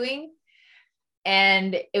that I'm doing.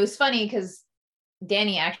 And it was funny because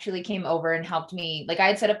Danny actually came over and helped me. Like, I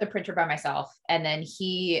had set up the printer by myself, and then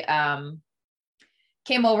he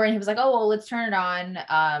came over and he was like, oh, well, let's turn it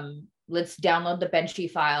on. Let's download the Benchy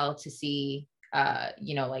file to see,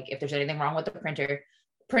 like if there's anything wrong with the printer.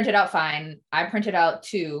 Print it out fine. I printed out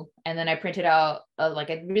 2, and then I printed out like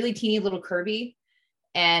a really teeny little Kirby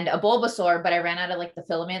and a Bulbasaur, but I ran out of like the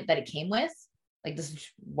filament that it came with, like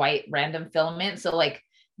this white random filament. So like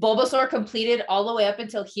Bulbasaur completed all the way up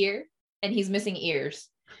until here, and he's missing ears.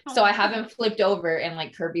 So I have him flipped over and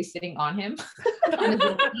like Kirby's sitting on him.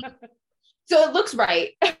 So it looks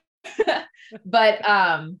right. But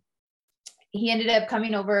he ended up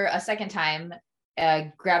coming over a second time,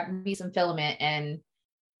 grabbed me some filament and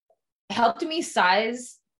helped me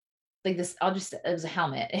size like this. It was a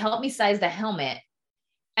helmet. It helped me size the helmet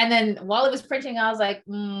And then while it was printing, I was like,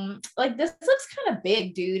 like this looks kind of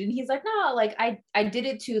big, dude. And he's like, no, like I did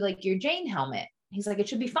it to like your Jane helmet. He's like, it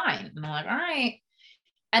should be fine. And I'm like, all right.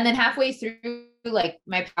 And then halfway through, like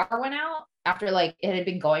my power went out after like it had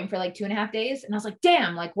been going for like 2.5 days. And I was like,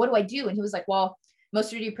 damn, like, what do I do? And he was like, well,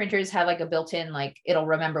 most 3D printers have like a built-in, like it'll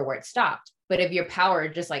remember where it stopped. But if your power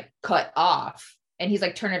just like cut off, and he's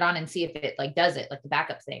like, turn it on and see if it like does it, like the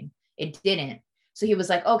backup thing. It didn't. So he was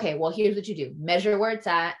like, okay, well, here's what you do. Measure where it's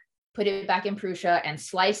at, put it back in Prusa and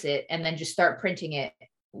slice it, and then just start printing it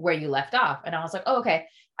where you left off. And I was like, oh, okay.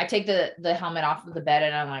 I take the helmet off of the bed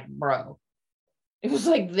and I'm like, bro, it was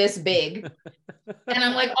like this big. And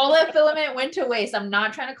I'm like, all that filament went to waste. I'm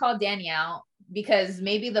not trying to call Danny out because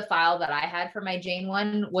maybe the file that I had for my Jane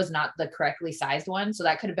one was not the correctly sized one. So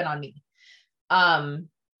that could have been on me.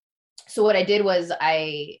 So what I did was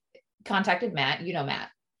I contacted Matt, Matt,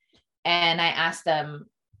 and I asked them,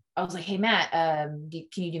 I was like, hey, Matt, can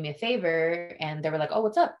you do me a favor? And they were like, oh,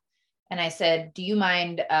 what's up? And I said, do you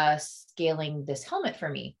mind scaling this helmet for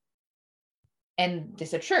me? And they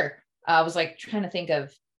said, sure. I was like trying to think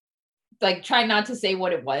of, like, trying not to say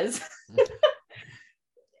what it was.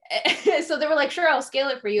 So they were like, sure, I'll scale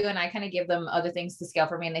it for you. And I kind of gave them other things to scale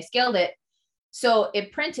for me, and they scaled it. So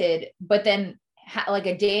it printed, but then like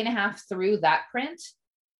a day and a half through that print,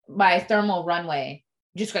 my thermal runway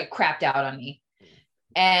just like crapped out on me.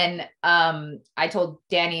 And I told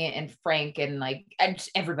Danny and Frank and like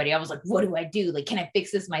everybody, I was like, what do I do? Like, can I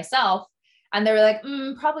fix this myself? And they were like,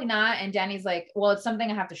 probably not. And Danny's like, well, it's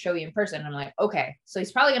something I have to show you in person. And I'm like, okay. So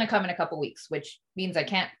he's probably going to come in a couple of weeks, which means I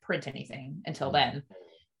can't print anything until then.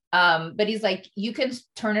 But he's like, you can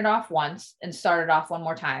turn it off once and start it off one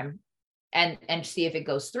more time and see if it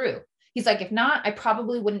goes through. He's like, if not, I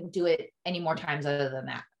probably wouldn't do it any more times other than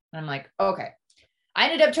that. And I'm like, okay. I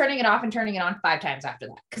ended up turning it off and turning it on 5 times after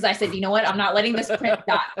that. Cause I said, you know what? I'm not letting this print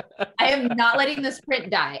die. I am not letting this print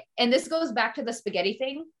die. And this goes back to the spaghetti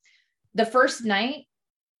thing. The first night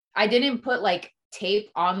I didn't put like tape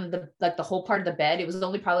on the whole part of the bed. It was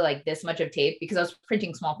only probably like this much of tape because I was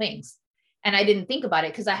printing small things and I didn't think about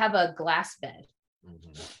it because I have a glass bed.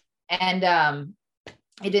 And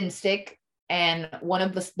it didn't stick. And one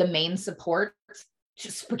of the main supports,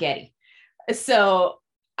 just spaghetti. So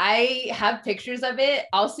I have pictures of it.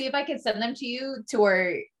 I'll see if I can send them to you to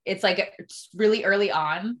where it's like it's really early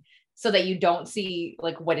on so that you don't see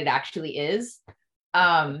like what it actually is.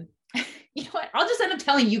 You know what? I'll just end up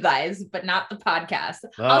telling you guys, but not the podcast.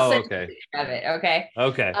 I'll send you a picture of it. Okay.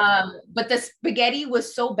 Okay. But the spaghetti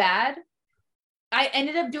was so bad. I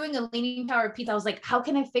ended up doing a leaning tower pizza. I was like, how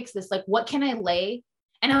can I fix this? Like, what can I lay?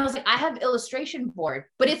 And I was like, I have illustration board,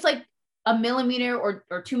 but it's like 1 millimeter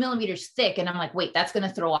or 2 millimeters thick. And I'm like, wait, that's going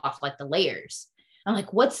to throw off like the layers. I'm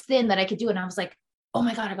like, what's thin that I could do? And I was like, oh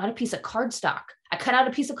my God, I got a piece of cardstock. I cut out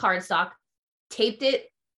a piece of cardstock, taped it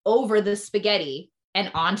over the spaghetti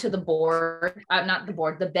and onto the board, not the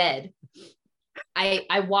board, the bed.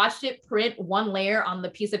 I watched it print one layer on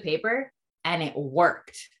the piece of paper and it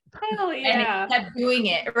worked. Hell yeah. And it kept doing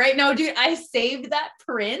it. Right? No, dude, I saved that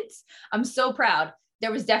print. I'm so proud.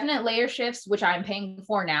 There was definite layer shifts, which I'm paying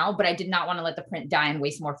for now, but I did not want to let the print die and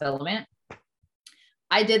waste more filament.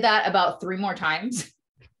 I did that about 3 more times.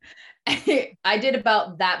 I did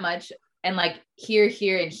about that much. And like here,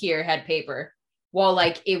 and here had paper. Well,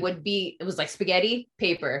 like it was like spaghetti,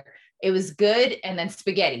 paper. It was good. And then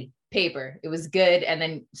spaghetti, paper. It was good. And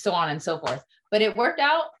then so on and so forth. But it worked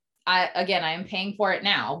out. I am paying for it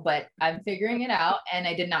now, but I'm figuring it out. And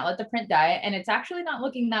I did not let the print die. And it's actually not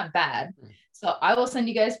looking that bad. So I will send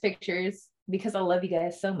you guys pictures because I love you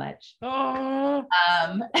guys so much. Oh,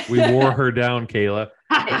 we wore her down, Kayla.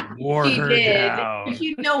 Wore her down.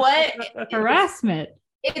 You know what? Harassment.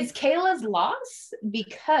 It's Kayla's loss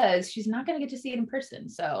because she's not going to get to see it in person.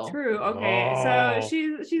 So true. Okay. So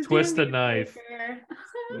she's twist the knife.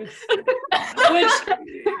 Which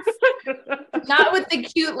not with the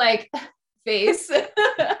cute like face.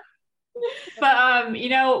 But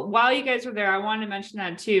while you guys were there, I wanted to mention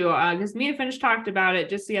that too, because me and Finch talked about it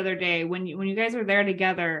just the other day. When you guys are there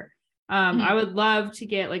together, I would love to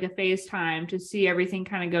get like a FaceTime to see everything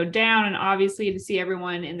kind of go down, and obviously to see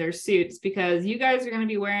everyone in their suits, because you guys are going to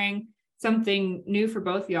be wearing something new for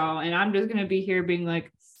both y'all, and I'm just going to be here being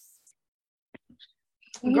like,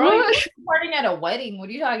 girl, you're partying at a wedding. What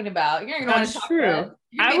are you talking about? You're not going to talk true. About it.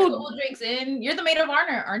 You're a couple drinks in. You're the maid of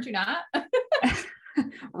honor, aren't you not?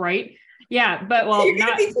 Right. Yeah, but well, you're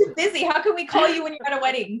gonna be too busy. How can we call you when you're at a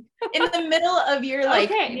wedding in the middle of your like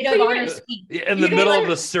maid of honor speech? In the middle of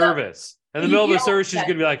the service. In the middle of the service, she's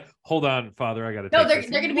gonna be like, "Hold on, Father, I gotta." No, take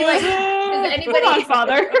they're gonna be like, "Does anybody, on,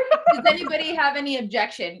 Father? Does anybody have any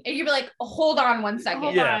objection?" And you'd be like, "Hold on one second.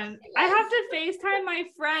 Hold on. I have to FaceTime my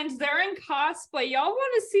friends. They're in cosplay. Y'all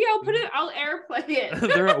want to see? I'll airplay it.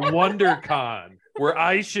 They're at WonderCon, where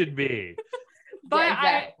I should be. But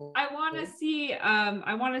Yeah, exactly. I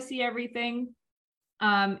want to see everything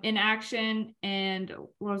in action. And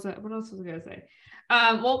what else was I gonna say?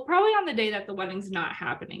 Well, probably on the day that the wedding's not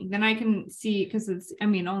happening, then I can see, because it's,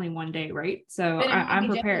 only one day, right? So I'm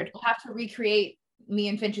prepared. We'll have to recreate me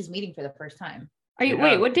and Finch's meeting for the first time.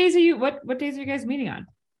 Wait, what days are you guys meeting on?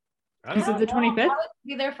 Is it the 25th? I'll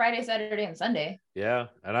be there Friday, Saturday, and Sunday. Yeah,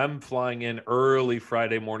 and I'm flying in early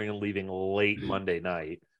Friday morning and leaving late Monday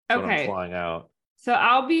night. Okay, I'm flying out. So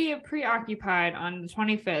I'll be preoccupied on the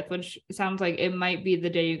 25th, which sounds like it might be the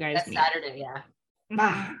day you guys meet. Saturday, yeah.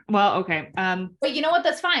 Well, okay. But you know what?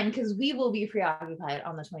 That's fine, because we will be preoccupied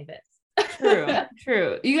on the 25th.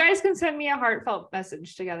 True. You guys can send me a heartfelt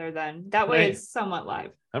message together then. That way it's somewhat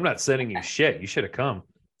live. I'm not sending you shit. You should have come.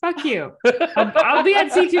 Fuck you. I'll be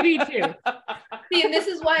at C2B too. See, and this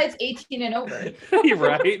is why it's 18 and over. You're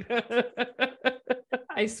right.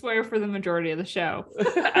 I swear, for the majority of the show.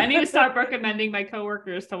 I need to stop recommending my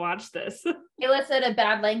coworkers to watch this. Kayla said a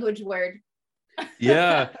bad language word.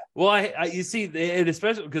 Yeah. Well, I you see, and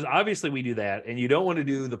especially because obviously we do that, and you don't want to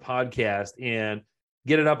do the podcast and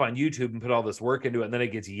get it up on YouTube and put all this work into it, and then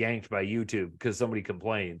it gets yanked by YouTube because somebody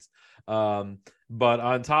complains. But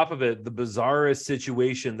on top of it, the bizarrest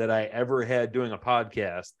situation that I ever had doing a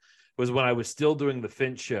podcast was when I was still doing the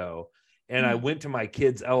Finch show, and I went to my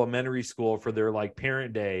kids' elementary school for their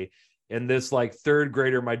parent day, and this third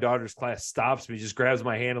grader, my daughter's class, stops me, just grabs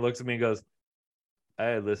my hand and looks at me and goes,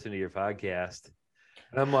 "I listened to your podcast."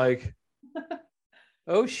 And I'm like,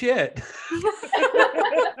 "Oh shit."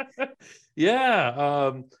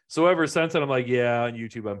 Yeah. So ever since then, I'm like, yeah, on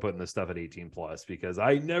YouTube, I'm putting this stuff at 18 plus because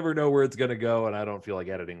I never know where it's going to go. And I don't feel like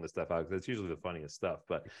editing the stuff out because it's usually the funniest stuff.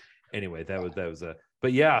 But anyway, that was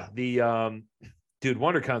but yeah, the, dude,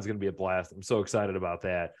 WonderCon's going to be a blast. I'm so excited about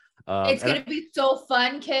that. It's going to be so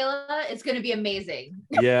fun, Kayla. It's going to be amazing.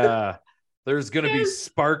 Yeah. There's going to be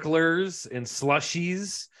sparklers and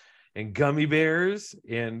slushies and gummy bears,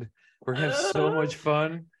 and we're going to have so much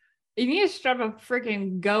fun. You need to strap a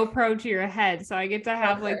freaking GoPro to your head so I get to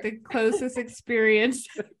have the closest experience.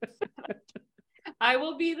 I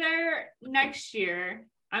will be there next year.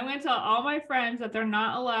 I'm going to tell all my friends that they're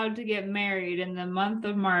not allowed to get married in the month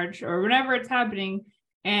of March or whenever it's happening.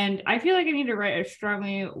 And I feel like I need to write a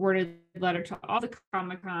strongly worded letter to all the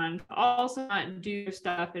Comic-Con to also not do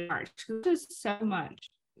stuff in March because it's just so much.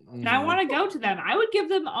 And I want to go to them. I would give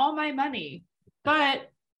them all my money, but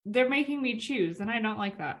they're making me choose, and I don't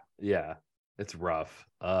like that. Yeah, it's rough.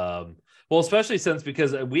 Well, especially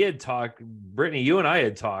because we had talked, Brittany, you and I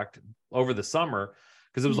had talked over the summer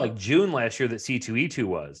because it was June last year that C2E2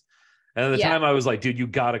 was. And at the time I was like, dude, you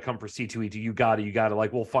got to come for C2E2. You got to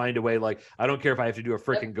we'll find a way. I don't care if I have to do a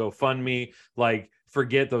freaking GoFundMe,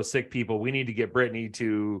 forget those sick people. We need to get Brittany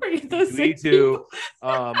to C2E2.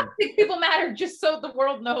 Sick people matter, just so the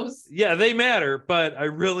world knows. Yeah, they matter. But I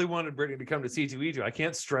really wanted Brittany to come to C2E2. I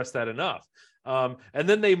can't stress that enough. And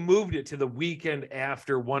then they moved it to the weekend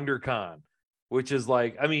after WonderCon, which is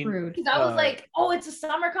rude. Because I was like, oh, it's a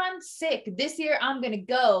SummerCon, sick. This year I'm going to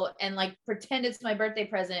go and pretend it's my birthday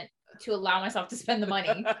present to allow myself to spend the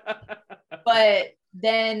money. But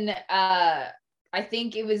then I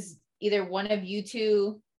think it was either one of you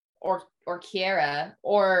two or Kiara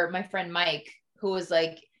or my friend Mike who was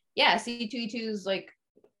like, yeah, C2E2's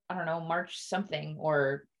I don't know, March something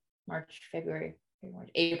or March, February,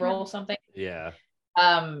 April something. Yeah.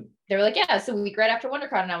 They were like, yeah, it's a week right after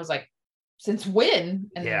WonderCon. And I was like, since when?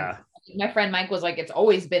 And my friend Mike was like, it's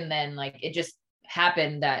always been then. It just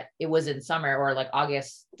happened that it was in summer or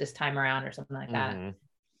August this time around or something like that. And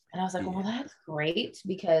I was like, well, that's great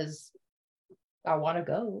because I want to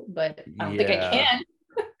go, but I don't think I can.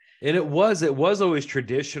 And it was always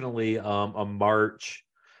traditionally a March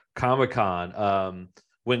Comic-Con.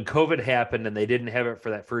 When COVID happened and they didn't have it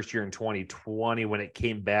for that first year in 2020, when it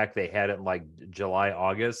came back, they had it in July,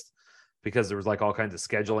 August, because there was all kinds of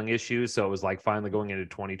scheduling issues. So it was finally going into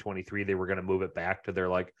 2023, they were going to move it back to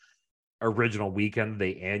their original weekend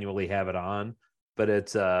they annually have it on. But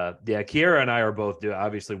it's Kiara and I are both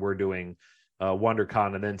obviously we're doing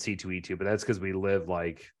WonderCon and then C2E2, but that's because we live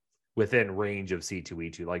within range of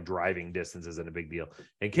C2E2, driving distance isn't a big deal.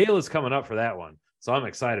 And Kayla's coming up for that one, so I'm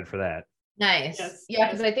excited for that. Nice. Yes. Yeah,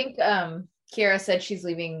 because I think Kiara said she's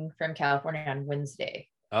leaving from California on Wednesday.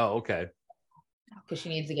 Oh, okay. Because she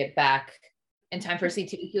needs to get back in time for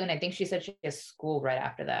C2E2, and I think she said she has school right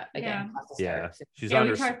after that again. She's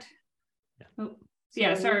we talked. We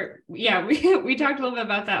talked a little bit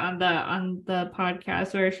about that on the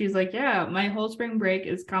podcast, where she's like, yeah, my whole spring break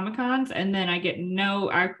is Comic-Cons, and then I get no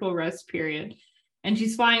actual rest period, and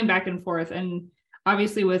she's flying back and forth, and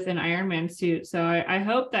obviously with an Iron Man suit. So I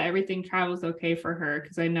hope that everything travels okay for her,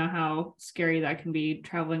 because I know how scary that can be,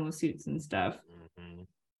 traveling with suits and stuff.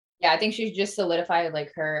 Yeah, I think she's just solidified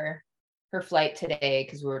like her flight today,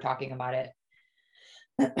 because we were talking about it.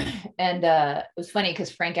 And it was funny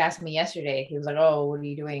because Frank asked me yesterday, he was like, oh, what are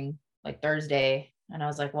you doing like Thursday? And I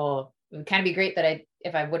was like, well, it would kind of be great that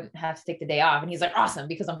if I wouldn't have to take the day off. And he's like, awesome,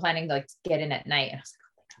 because I'm planning to like get in at night. And I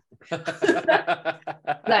was like,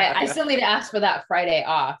 but I still need to ask for that Friday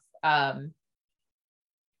off.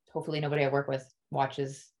 Hopefully nobody I work with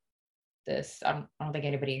watches this. I don't think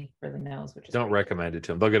anybody really knows, which is don't recommend it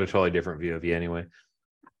to them. They'll get a totally different view of you anyway.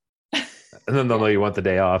 And then they'll know you want the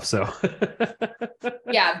day off. So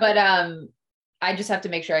yeah, but I just have to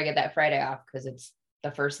make sure I get that Friday off because it's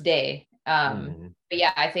the first day. But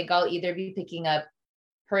yeah, I think I'll either be picking up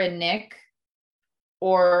her and Nick,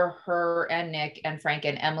 or her and Nick and Frank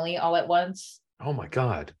and Emily all at once. Oh my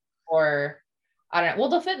God. Or I don't know. Well,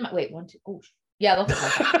 they'll fit my wait, 1, 2. Oh yeah, they'll fit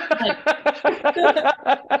my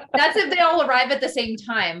that's if they all arrive at the same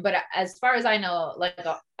time. But as far as I know, like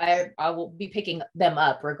I will be picking them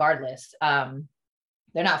up regardless.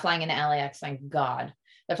 They're not flying into LAX, thank God.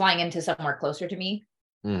 They're flying into somewhere closer to me.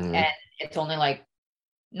 And it's only like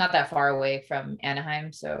not that far away from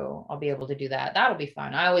Anaheim, so I'll be able to do that. That'll be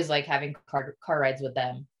fun. I always like having car rides with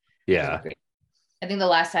them. Yeah. I think the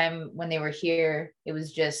last time when they were here, it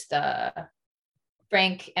was just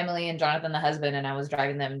Frank, Emily, and Jonathan, the husband, and I was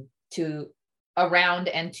driving them around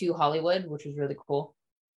and to Hollywood, which was really cool.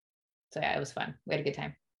 So yeah, it was fun. We had a good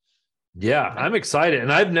time. Yeah, I'm excited.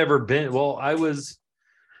 And I've never been, well, I was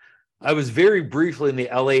very briefly in the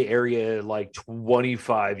LA area like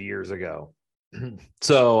 25 years ago.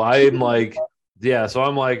 So I'm like, yeah, so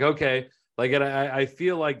I'm like, okay. Like, and I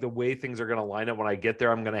feel like the way things are going to line up when I get there,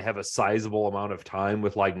 I'm going to have a sizable amount of time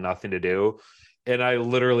with like nothing to do. And I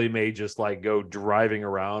literally may just like go driving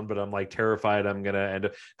around, but I'm like terrified I'm going to end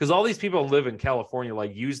up, because all these people who live in California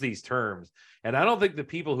like use these terms. And I don't think the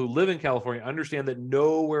people who live in California understand that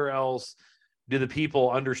nowhere else do the people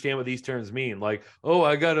understand what these terms mean. Like, oh,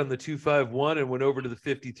 I got on the 251 and went over to the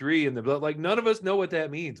 53, and like none of us know what that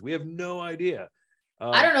means. We have no idea.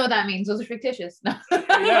 I don't know what that means. Those are fictitious. No.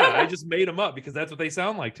 Yeah, I just made them up because that's what they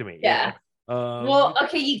sound like to me. Yeah. Well,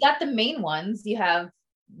 okay, you got the main ones. You have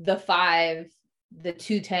the 5, the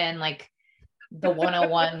 210, like the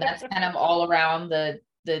 101. That's kind of all around the,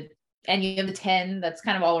 and you have the 10. That's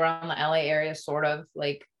kind of all around the LA area, sort of.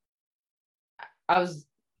 Like,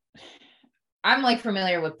 I'm like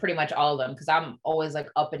familiar with pretty much all of them because I'm always like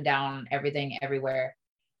up and down everything everywhere.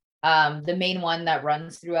 The main one that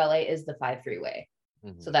runs through LA is the 5 freeway.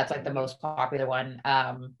 So that's like the most popular one.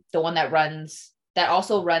 The one that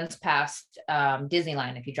also runs past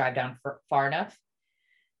Disneyland if you drive down far enough.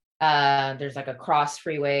 There's like a cross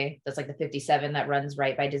freeway that's like the 57 that runs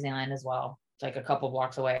right by Disneyland as well. It's like a couple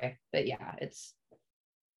blocks away. But yeah,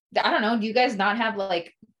 I don't know. Do you guys not have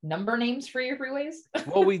like number names for your freeways?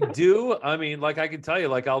 Well, we do. I mean, like I can tell you,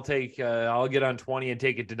 like I'll get on 20 and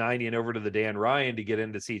take it to 90 and over to the Dan Ryan to get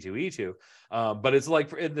into C2E2. But it's like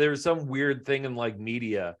there's some weird thing in like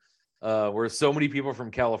media where so many people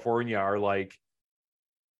from California are like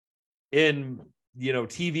in,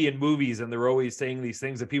 TV and movies, and they're always saying these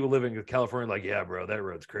things that people living in California like, yeah, bro, that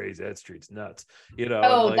road's crazy, that street's nuts.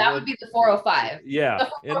 Oh, like, that would be the 405. Yeah,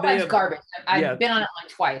 the 405 is garbage. I've been on it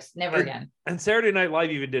like twice, never again. And Saturday Night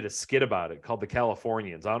Live even did a skit about it called The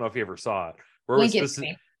Californians. I don't know if you ever saw it.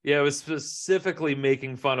 It was specifically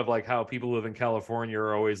making fun of like how people who live in California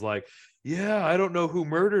are always like, yeah, I don't know who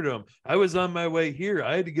murdered him. I was on my way here.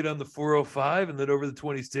 I had to get on the 405 and then over the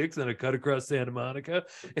 26 and I cut across Santa Monica.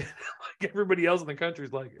 And like everybody else in the country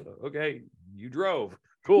is like, okay, you drove.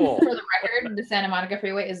 Cool. For the record, the Santa Monica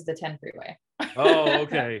freeway is the 10 freeway. Oh,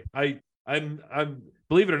 okay. I'm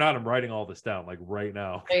believe it or not, I'm writing all this down like right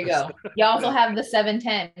now. There you go. You also have the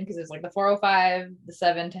 710 because it's like the 405, the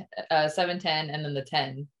 710, and then the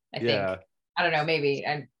 10. I think. I don't know. Maybe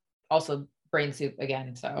I'm also brain soup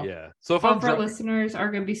again. So yeah. So if our listeners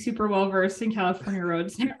are going to be super well versed in California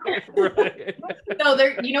roads. Right. No,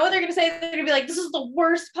 you know what they're going to say? They're going to be like, "This is the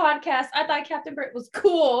worst podcast. I thought Captain Britt was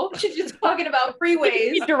cool. She's just talking about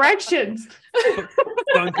freeways, directions,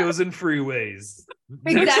 Funkos and freeways."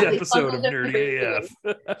 Next Exactly. episode of Funkos are Nerdy for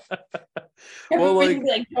AF. Well, Well,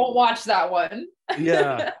 like, don't watch that one.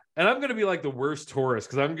 yeah. And I'm gonna be like the worst tourist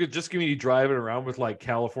because I'm just gonna be driving around with like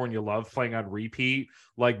California Love playing on repeat,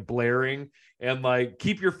 like blaring, and like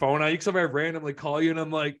keep your phone on. You somebody randomly call you, and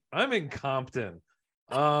I'm like, I'm in Compton.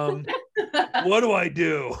 What do I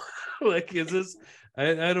do? Like, is this?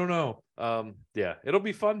 I don't know. Yeah, it'll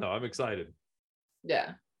be fun though. I'm excited.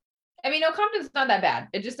 Yeah. I mean, no, Compton's not that bad.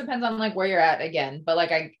 It just depends on like where you're at again. But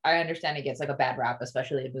like I understand it gets like a bad rap,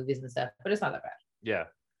 especially in movies and stuff, but it's not that bad. Yeah.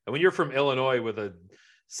 And when you're from Illinois with a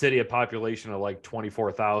city of population of like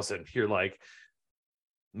 24,000, you're like,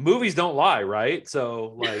 movies don't lie, right?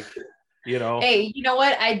 So like, you know. Hey, you know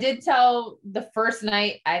what? I did tell the first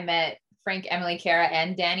night I met Frank, Emily, Kara,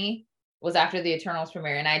 and Danny was after the Eternals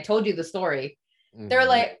premiere. And I told you the story. They were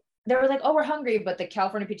like, oh, we're hungry, but the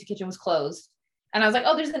California Pizza Kitchen was closed. And I was like,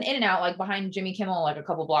 oh, there's an In-N-Out like behind Jimmy Kimmel, like a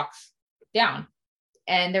couple blocks down.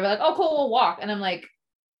 And they were like, oh, cool, we'll walk. And I'm like,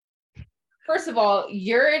 first of all,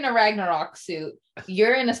 you're in a Ragnarok suit.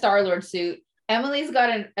 You're in a Star-Lord suit. Emily's got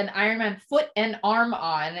an Iron Man foot and arm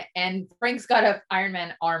on, and Frank's got an Iron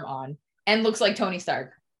Man arm on and looks like Tony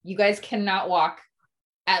Stark. You guys cannot walk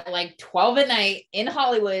at like 12 at night in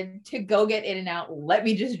Hollywood to go get In-N-Out. Let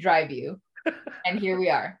me just drive you. And here we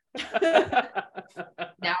are.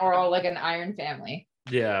 Now we're all like an iron family.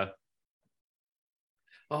 Yeah.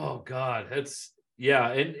 Oh God, and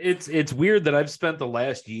it's weird that I've spent the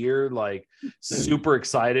last year like super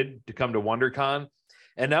excited to come to WonderCon,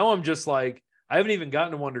 and now I'm just like, I haven't even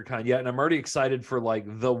gotten to WonderCon yet, and I'm already excited for like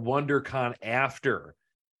the WonderCon after,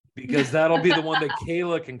 because that'll be the one that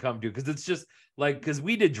Kayla can come to, because it's just like, because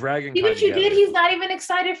we did Dragon Con even you together. did, he's not even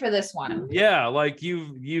excited for this one. Yeah, like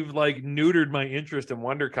you've like neutered my interest in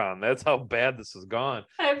WonderCon. That's how bad this has gone.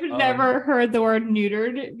 I've never heard the word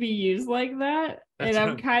neutered be used like that, and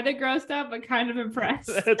I'm kind of grossed out but kind of impressed.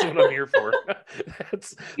 That's what I'm here for.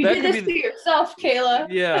 You did this to yourself, Kayla.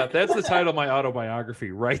 Yeah, that's the title of my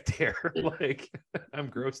autobiography right there. Like, I'm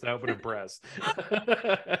grossed out but impressed.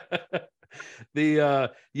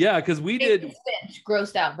 Because we did Finch,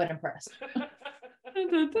 grossed out but impressed.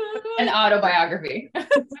 An autobiography.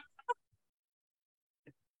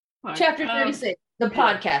 Chapter 36, the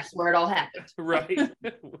podcast where it all happened. Right.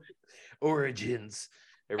 Origins.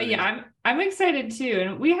 Yeah, I'm excited too.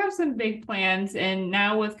 And we have some big plans. And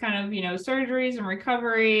now with kind of, surgeries and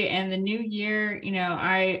recovery and the new year,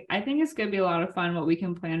 I think it's gonna be a lot of fun what we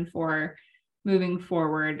can plan for moving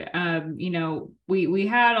forward.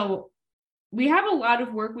 We have a lot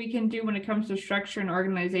of work we can do when it comes to structure and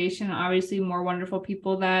organization. Obviously, more wonderful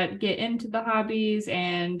people that get into the hobbies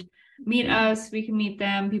and meet us. We can meet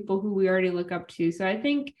them, people who we already look up to. So I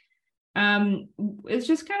think it's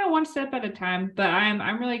just kind of one step at a time. But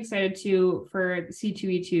I'm really excited too for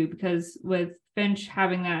C2E2, because with Finch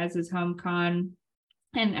having that as his home con,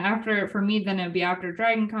 and after, for me, then it'd be after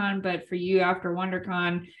Dragon Con, but for you after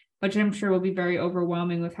WonderCon, which I'm sure will be very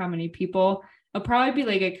overwhelming with how many people. It'll probably be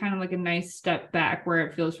like a kind of like a nice step back where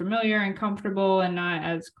it feels familiar and comfortable and not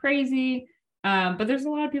as crazy. But there's a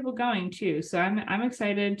lot of people going too. So I'm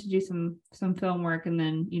excited to do some film work, and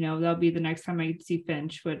then, that'll be the next time I get to see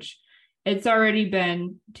Finch, which it's already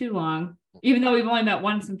been too long, even though we've only met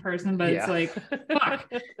once in person, but It's like, fuck.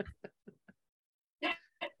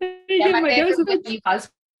 Yeah, my favorite was when you cosplayed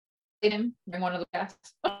him during one of the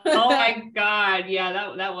casts. Oh my God.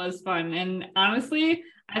 Yeah, that was fun. And honestly,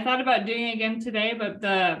 I thought about doing it again today, but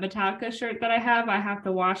the Metallica shirt that I have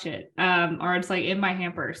to wash it. Or it's like in my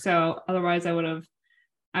hamper. So otherwise I would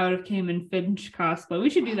have came in Finch cosplay. We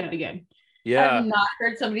should do that again. Yeah. I've not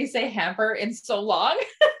heard somebody say hamper in so long.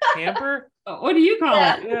 Hamper? What do you call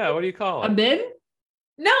it? Yeah, what do you call it? A bin?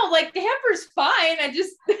 No, like the hamper's fine. I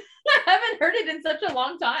just I haven't heard it in such a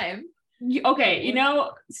long time. Okay,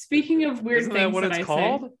 speaking of weird Isn't things that what it's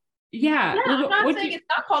called? Yeah. I'm not saying it's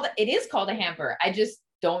not called. It is called a hamper. I just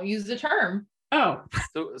don't use the term. Oh.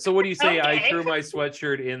 So what do you say? Okay. I threw my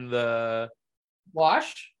sweatshirt in the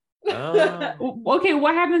wash. Okay,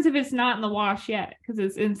 what happens if it's not in the wash yet? Because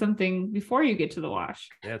it's in something before you get to the wash.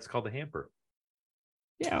 Yeah, it's called a hamper.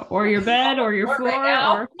 Yeah, or your bed or your floor.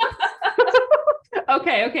 Right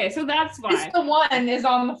Okay, so that's why. This the one is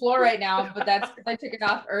on the floor right now, but that's because I took it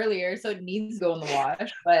off earlier, so it needs to go in the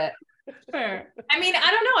wash. But fair. I mean,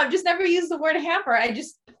 I don't know. I've just never used the word hamper. I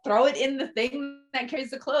just throw it in the thing that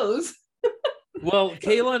carries the clothes. Well,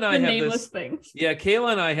 Kayla and I have nameless this things. Yeah,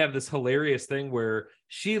 Kayla and I have this hilarious thing where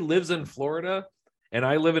she lives in Florida and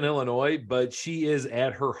I live in Illinois, but she is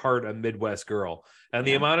at her heart a Midwest girl. And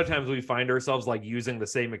the amount of times we find ourselves like using the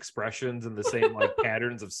same expressions and the same like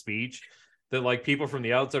patterns of speech that like people from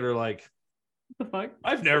the outside are like, The fuck?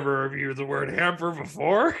 I've never used the word hamper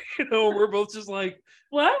before. We're both just like,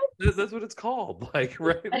 what? That's what it's called. Like,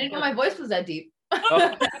 right? I didn't know my voice was that deep.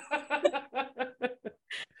 Oh.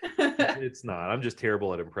 It's not. I'm just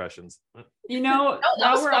terrible at impressions. While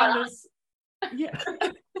we're on this,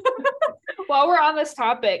 while we're on this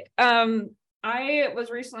topic, I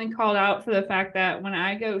was recently called out for the fact that when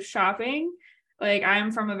I go shopping, like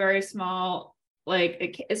I'm from a very small,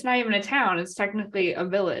 like it's not even a town, it's technically a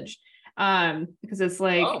village, because it's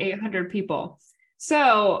like 800 people.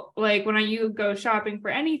 So like when you go shopping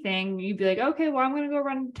for anything, you'd be like, okay, well, I'm gonna go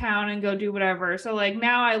run to town and go do whatever. So like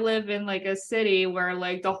now I live in like a city where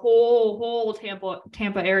like the whole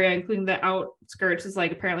Tampa area, including the outskirts, is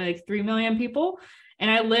like apparently like 3 million people.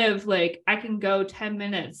 And I live like I can go 10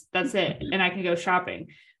 minutes, that's it, and I can go shopping.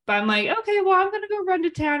 But I'm like, okay, well, I'm gonna go run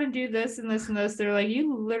to town and do this and this and this. They're like,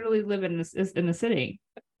 you literally live in the city.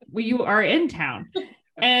 Well, you are in town.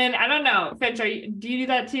 And I don't know, Finch, do you do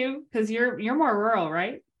that too? Because you're more rural,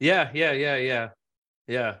 right? Yeah.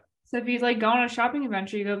 So if you like go on a shopping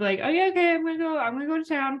adventure, you go like, oh yeah, okay, I'm gonna go to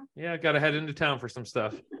town. Yeah, gotta head into town for some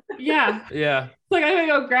stuff. Yeah. Yeah. It's like I'm gonna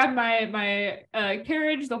go grab my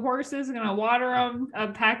carriage, the horses, I'm gonna water them,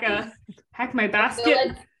 pack my basket. I feel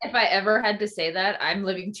like if I ever had to say that, I'm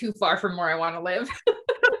living too far from where I want to live.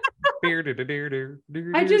 I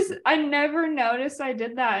never noticed I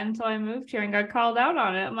did that until I moved here and got called out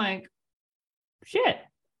on it. I'm like, shit.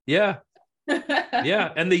 Yeah.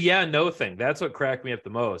 Yeah. And the no thing, that's what cracked me up the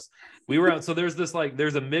most. We were out, so there's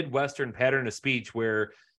a Midwestern pattern of speech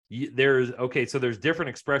where there's different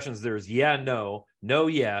expressions. There's no,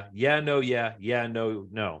 yeah,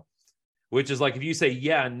 no, which is like if you say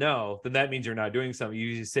yeah, no, then that means you're not doing something.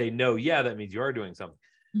 You say no, yeah, that means you are doing something.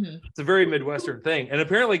 Mm-hmm. It's a very Midwestern thing. And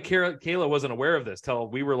apparently Kayla wasn't aware of this till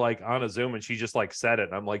we were like on a Zoom and she just like said it.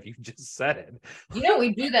 And I'm like, you just said it.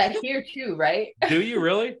 We do that here too, right? Do you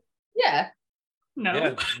really? Yeah. No.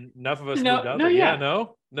 Yeah, enough of us moved out. No, yeah.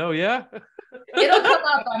 No, yeah. It'll come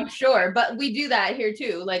up, I'm sure, but we do that here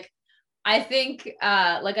too. Like, I think,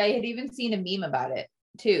 like I had even seen a meme about it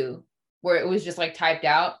too, where it was just like typed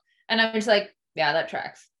out, and I'm just like, yeah, that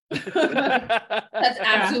tracks. That's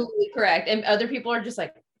absolutely correct. And other people are just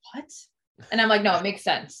like, what? And I'm like, no, it makes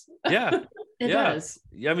sense. Yeah. It does.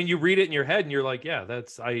 I mean, you read it in your head and you're like, yeah,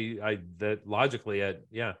 that's that logically,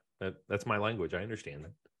 that's my language. I understand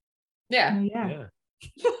that. Yeah.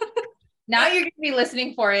 Now you're gonna be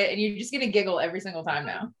listening for it and you're just gonna giggle every single time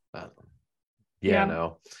now.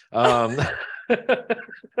 No.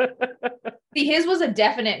 See, his was a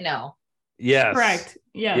definite no. Yes. Correct.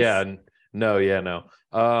 Yes. Yeah. No.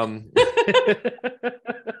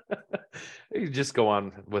 You just go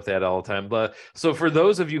on with that all the time. But so for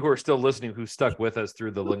those of you who are still listening, who stuck with us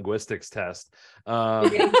through the linguistics test,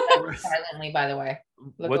 silently, by the way.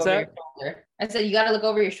 What's that? I said you got to look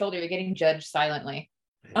over your shoulder. You're getting judged silently.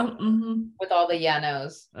 With all the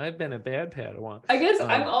no's. I've been a bad Padawan. I guess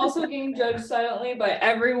I'm also getting judged silently by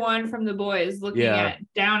everyone from the boys looking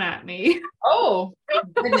down at me. Oh,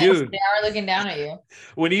 goodness. Dude, they are looking down at you.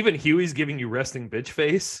 When even Huey's giving you resting bitch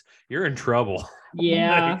face, you're in trouble.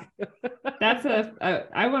 Yeah. That's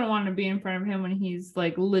I wouldn't want to be in front of him when he's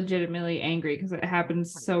like legitimately angry because it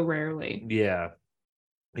happens so rarely. Yeah.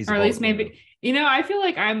 Or at least maybe, I feel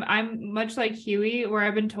like I'm much like Huey, where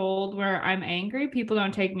I've been told where I'm angry, people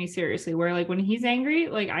don't take me seriously. Where like when he's angry,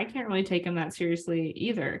 like I can't really take him that seriously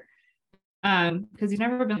either. Because he's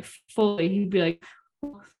never been like, fully. He'd be like,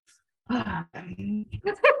 I'd be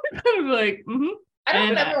like, mm-hmm. I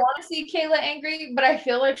don't ever want to see Kayla angry, but I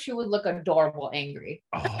feel like she would look adorable angry.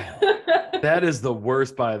 Oh, that is the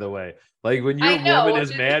worst, by the way. Like when your woman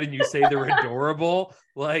is mad and you say they're adorable,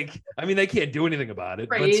 like, I mean, they can't do anything about it,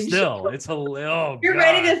 but still, it's hilarious. You're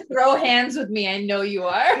ready to throw hands with me. I know you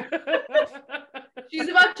are. She's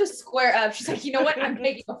about to square up. She's like, you know what? I'm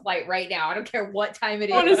taking a flight right now. I don't care what time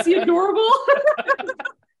it is. Want to see adorable?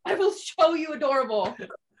 I will show you adorable.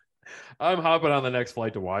 I'm hopping on the next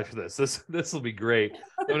flight to watch this. This will be great.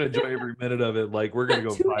 I'm gonna enjoy every minute of it. Like we're gonna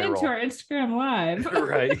go viral. Into our Instagram live,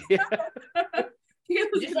 right? Yeah.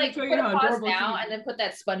 Just like put a pause now and then put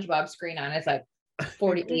that SpongeBob screen on. It's like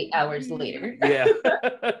 48 hours later. Yeah.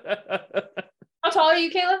 How tall are you,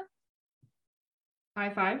 Kayla?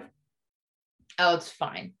 5'5". Oh, it's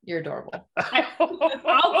fine. You're adorable.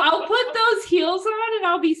 I'll put those heels on and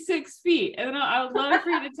I'll be 6 feet, and then I would love for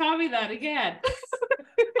you to tell me that again.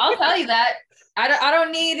 I'll tell you that. I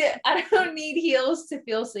don't need heels to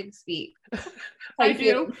feel 6 feet. I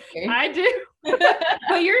do.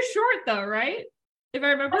 But you're short though, right? If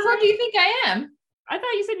I remember. How do you think I am? I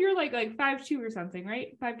thought you said you're like 5'2" or something,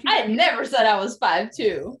 right? 5'2". I never said I was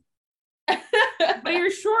 5'2". But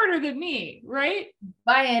you're shorter than me, right?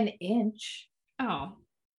 By an inch. Oh,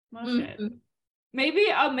 well, shit. Maybe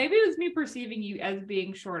it was me perceiving you as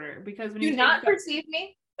being shorter because when you not perceive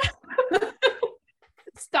me.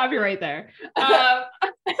 Stop you right there.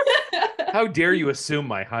 How dare you assume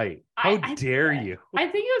my height? How dare you? I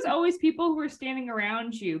think it was always people who were standing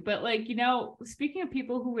around you, but like, you know, speaking of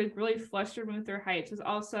people who would really flustered with their heights was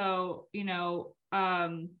also, you know,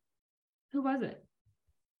 who was it?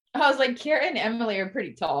 I was like, Kira and Emily are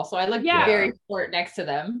pretty tall, so I look very short next to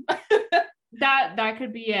them. That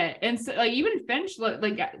could be it. And so like even Finch looked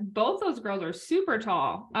like both those girls are super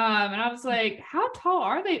tall. And I was like, how tall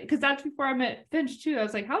are they? Because that's before I met Finch too. I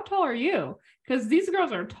was like, how tall are you? Because these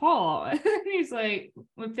girls are tall. And he's like,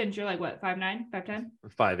 with Finch, you're like what, 5'9", 5'10"?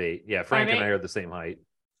 5'8". Yeah, Frank 5'8". and I are the same height.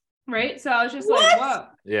 Right. So I was just like, whoa.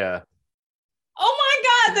 Yeah. Oh my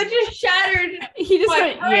God, that just shattered. He just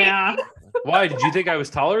went, yeah. Why? Did you think I was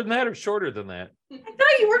taller than that or shorter than that? I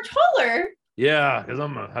thought you were taller. Yeah, because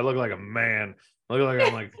I look like a man. I look like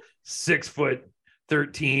I'm like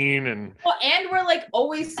 6'13" and well, and we're like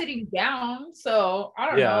always sitting down, so I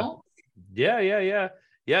don't know. Yeah.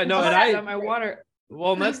 No, and I my water.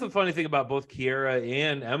 Well, and that's the funny thing about both Kiera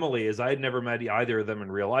and Emily is I'd never met either of them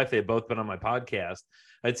in real life. They had both been on my podcast.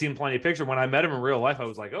 I'd seen plenty of pictures. When I met them in real life, I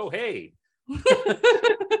was like, oh, hey.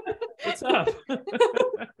 What's up?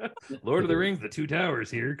 Lord of the Rings, the Two Towers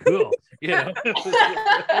here. Cool. Yeah.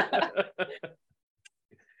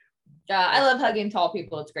 I love hugging tall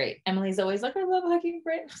people. It's great. Emily's always like, I love hugging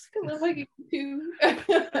Britt. I love hugging you too.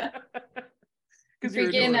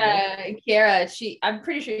 Freaking Kiara, I'm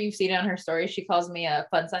pretty sure you've seen it on her story. She calls me a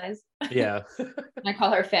fun size. Yeah. I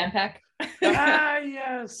call her fan pack.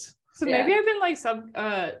 Yes. So maybe I've been like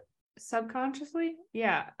subconsciously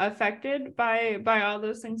affected by all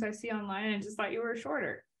those things I see online and just thought you were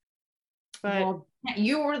shorter. But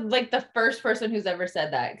you were like the first person who's ever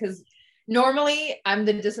said that, because normally I'm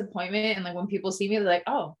the disappointment, and like when people see me, they're like,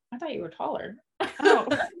 oh, I thought you were taller. Oh.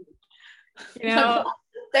 You know,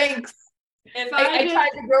 thanks. If I tried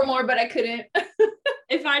to grow more, but I couldn't.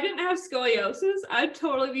 If I didn't have scoliosis, I'd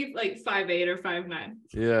totally be like 5'8" or 5'9".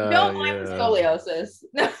 Yeah. Don't mind the scoliosis.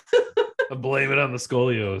 I blame it on the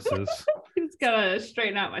scoliosis. Just gotta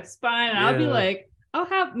straighten out my spine, and I'll be like, I'll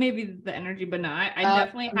have maybe the energy, but no, I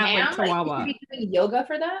definitely have like chihuahua. You be doing yoga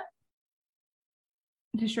for that?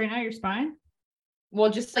 To straighten out your spine? Well,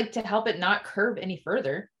 just like to help it not curve any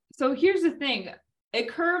further. So here's the thing. It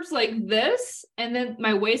curves like this, and then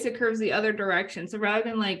my waist, it curves the other direction. So rather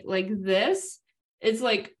than like this, it's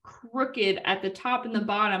like crooked at the top and the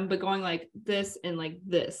bottom, but going like this and like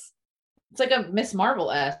this. It's like a Miss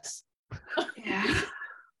Marvel-esque. Yeah.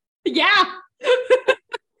 Yeah.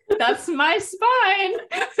 That's my spine.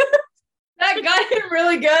 That got him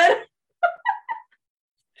really good.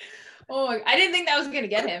 Oh, I didn't think that was going to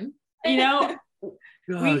get him. You know,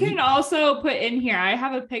 we can also put in here, I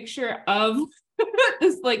have a picture of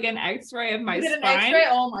this, like an x-ray of my spine. An x-ray?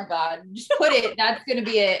 Oh my God. Just put it. That's going to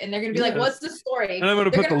be it. And they're going to be like, what's the story? And I'm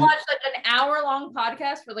going to watch like an hour-long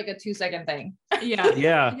podcast for like a 2-second thing.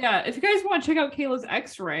 Yeah. If you guys want to check out Kayla's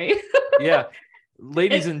x-ray. Yeah.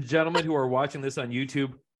 Ladies and gentlemen who are watching this on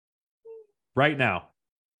YouTube right now.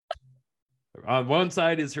 On one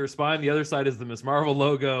side is her spine, the other side is the Miss Marvel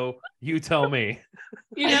logo. You tell me.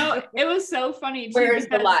 You know, it was so funny too. Where's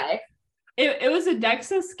the lie? It was a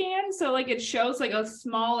DEXA scan, so like it shows like a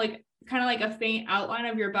small, like kind of like a faint outline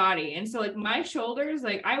of your body. And so like my shoulders,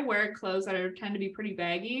 like I wear clothes that tend to be pretty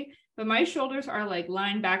baggy, but my shoulders are like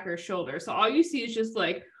linebacker shoulders. So all you see is just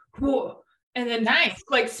like, whoa, and then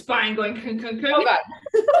like spine going. Oh God.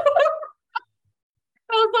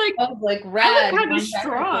 I was like rad. Kind of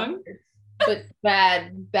strong. But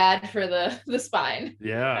bad for the spine.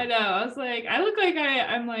 Yeah. I know. I was like, I look like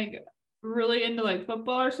I'm like really into like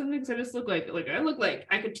football or something. So I just look like I look like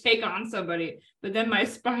I could take on somebody, but then my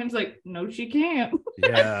spine's like, no, she can't.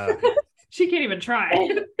 Yeah. She can't even try.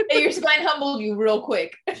 Hey, your spine humbled you real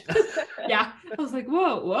quick. Yeah. I was like,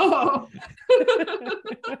 whoa.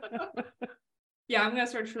 Yeah, I'm gonna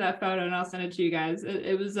search for that photo and I'll send it to you guys.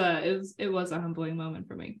 It was a humbling moment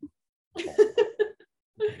for me.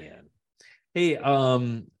 Man. Hey,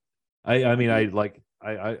 I'm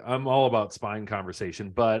all about spine conversation,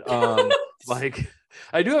 but like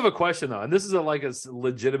I do have a question though, and this is a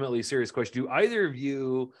legitimately serious question. Do either of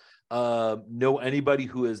you know anybody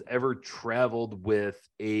who has ever traveled with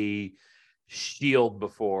a shield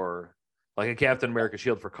before, like a Captain America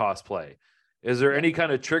shield for cosplay? Is there any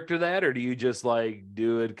kind of trick to that, or do you just like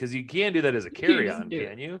do it because you can't do that as a carry-on,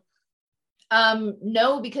 can you?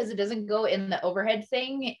 No, because it doesn't go in the overhead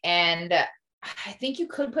thing, and I think you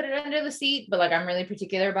could put it under the seat, but like I'm really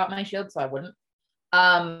particular about my shield, so I wouldn't.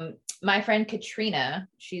 My friend Katrina,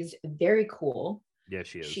 she's very cool. Yeah,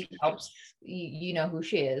 she is. She helps. You know who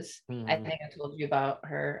she is. Mm-hmm. I think I told you about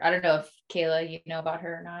her. I don't know if Kayla, you know about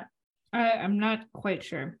her or not. I'm not quite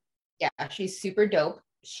sure. Yeah, she's super dope.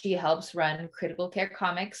 She helps run Critical Care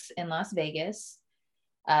Comics in Las Vegas.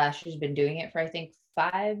 She's been doing it for I think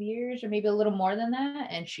 5 years or maybe a little more than that,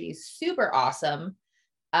 and she's super awesome.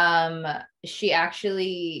 She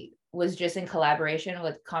actually was just in collaboration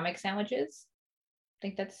with Comic Sandwiches. I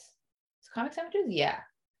think that's Comic Sandwiches. Yeah,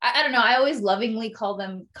 I don't know. I always lovingly call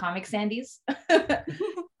them Comic Sandies.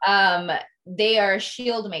 They are a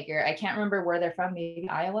shield maker. I can't remember where they're from. Maybe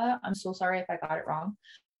Iowa. I'm so sorry if I got it wrong.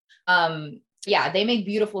 Yeah, they make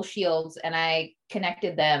beautiful shields, and I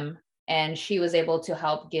connected them, and she was able to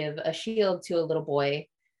help give a shield to a little boy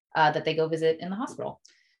that they go visit in the hospital.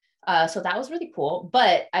 So that was really cool.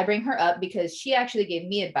 But I bring her up because she actually gave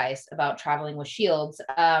me advice about traveling with shields.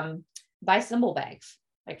 Buy symbol bags,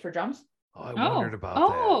 like for drums. Oh, I wondered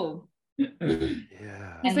about that.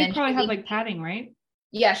 Yeah. And they probably have like padding, right?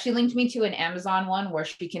 Yeah, she linked me to an Amazon one where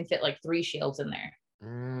she can fit like 3 shields in there.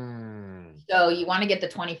 So you want to get the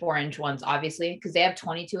 24-inch ones, obviously, because they have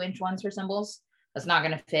 22-inch ones for symbols. That's not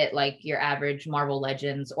going to fit like your average Marvel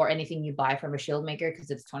Legends or anything you buy from a shield maker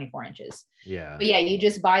because it's 24 inches. Yeah. But yeah, you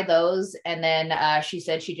just buy those. And then she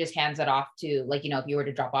said she just hands it off to, like, you know, if you were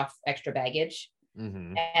to drop off extra baggage.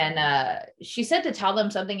 Mm-hmm. And she said to tell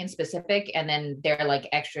them something in specific, and then they're like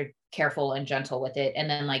extra careful and gentle with it. And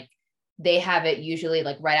then like they have it usually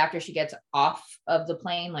like right after she gets off of the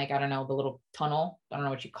plane, like, I don't know, the little tunnel, I don't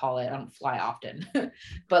know what you call it, I don't fly often,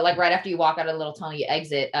 but like right after you walk out of the little tunnel, you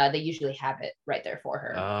exit, they usually have it right there for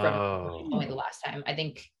her. From she told me the last time, I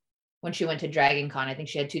think when she went to Dragon Con, I think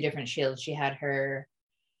she had 2 different shields. She had her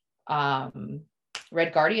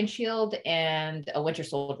Red Guardian shield and a Winter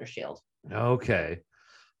Soldier shield. Okay.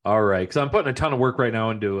 All right. Because I'm putting a ton of work right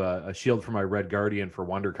now into a shield for my Red Guardian for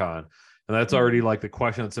WonderCon. And that's already like the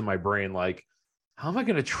question that's in my brain. Like, how am I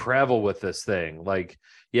going to travel with this thing? Like,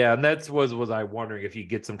 yeah. And that's was I wondering if you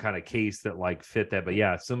get some kind of case that like fit that. But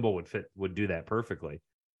yeah, symbol would do that perfectly.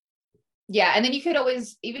 Yeah. And then you could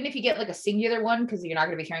always, even if you get like a singular one, because you're not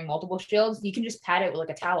going to be carrying multiple shields, you can just pad it with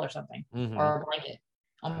like a towel or something, or a blanket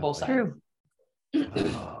on both sides.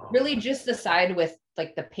 Really just decide with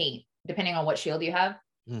like the paint, depending on what shield you have.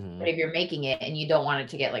 But if you're making it and you don't want it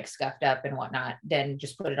to get like scuffed up and whatnot, then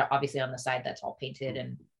just put it obviously on the side that's all painted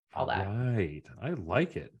and all that. Right. I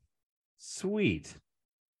like it. Sweet.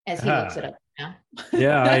 As he looks it up now.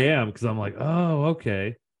 Yeah, I am, because I'm like, oh,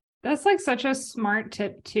 okay. That's like such a smart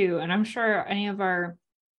tip too. And I'm sure any of our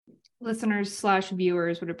listeners /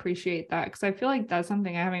 viewers would appreciate that, because I feel like that's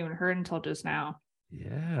something I haven't even heard until just now.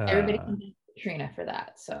 Yeah. Everybody can thank Katrina for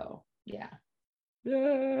that. So yeah.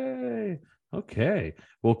 Yay. Okay.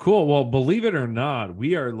 Well, cool. Well, believe it or not,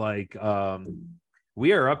 we are like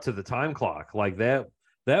we are up to the time clock. Like that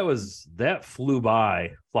flew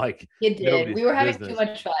by. Like it did. We were having too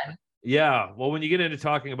much fun. Yeah. Well, when you get into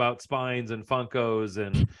talking about spines and Funkos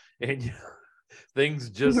and things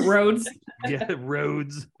just roads. Yeah,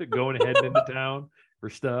 roads going ahead into town for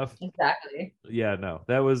stuff. Exactly. Yeah, no.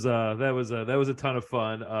 That was a ton of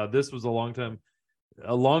fun. This was a long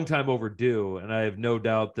time overdue, and I have no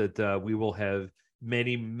doubt that we will have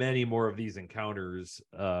many more of these encounters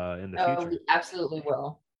in the future. We absolutely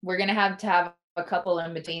will. We're gonna have to have a couple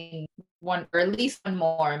in between, one or at least one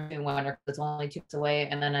more in between one, it's only 2 weeks away,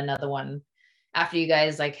 and then another one after you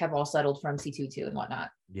guys like have all settled from C22 and whatnot.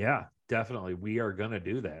 Yeah, definitely. We are gonna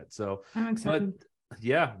do that. So I'm excited.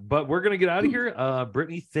 But we're gonna get out of here.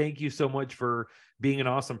 Brittany, thank you so much for being an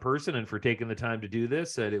awesome person and for taking the time to do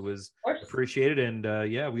this. And it was appreciated. And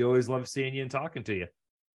we always love seeing you and talking to you.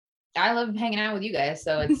 I love hanging out with you guys,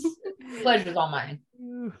 so it's pleasure's all mine.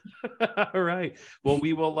 All right. Well,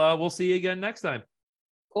 we'll see you again next time.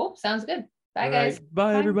 Cool. Sounds good. Bye, guys.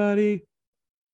 Bye, everybody.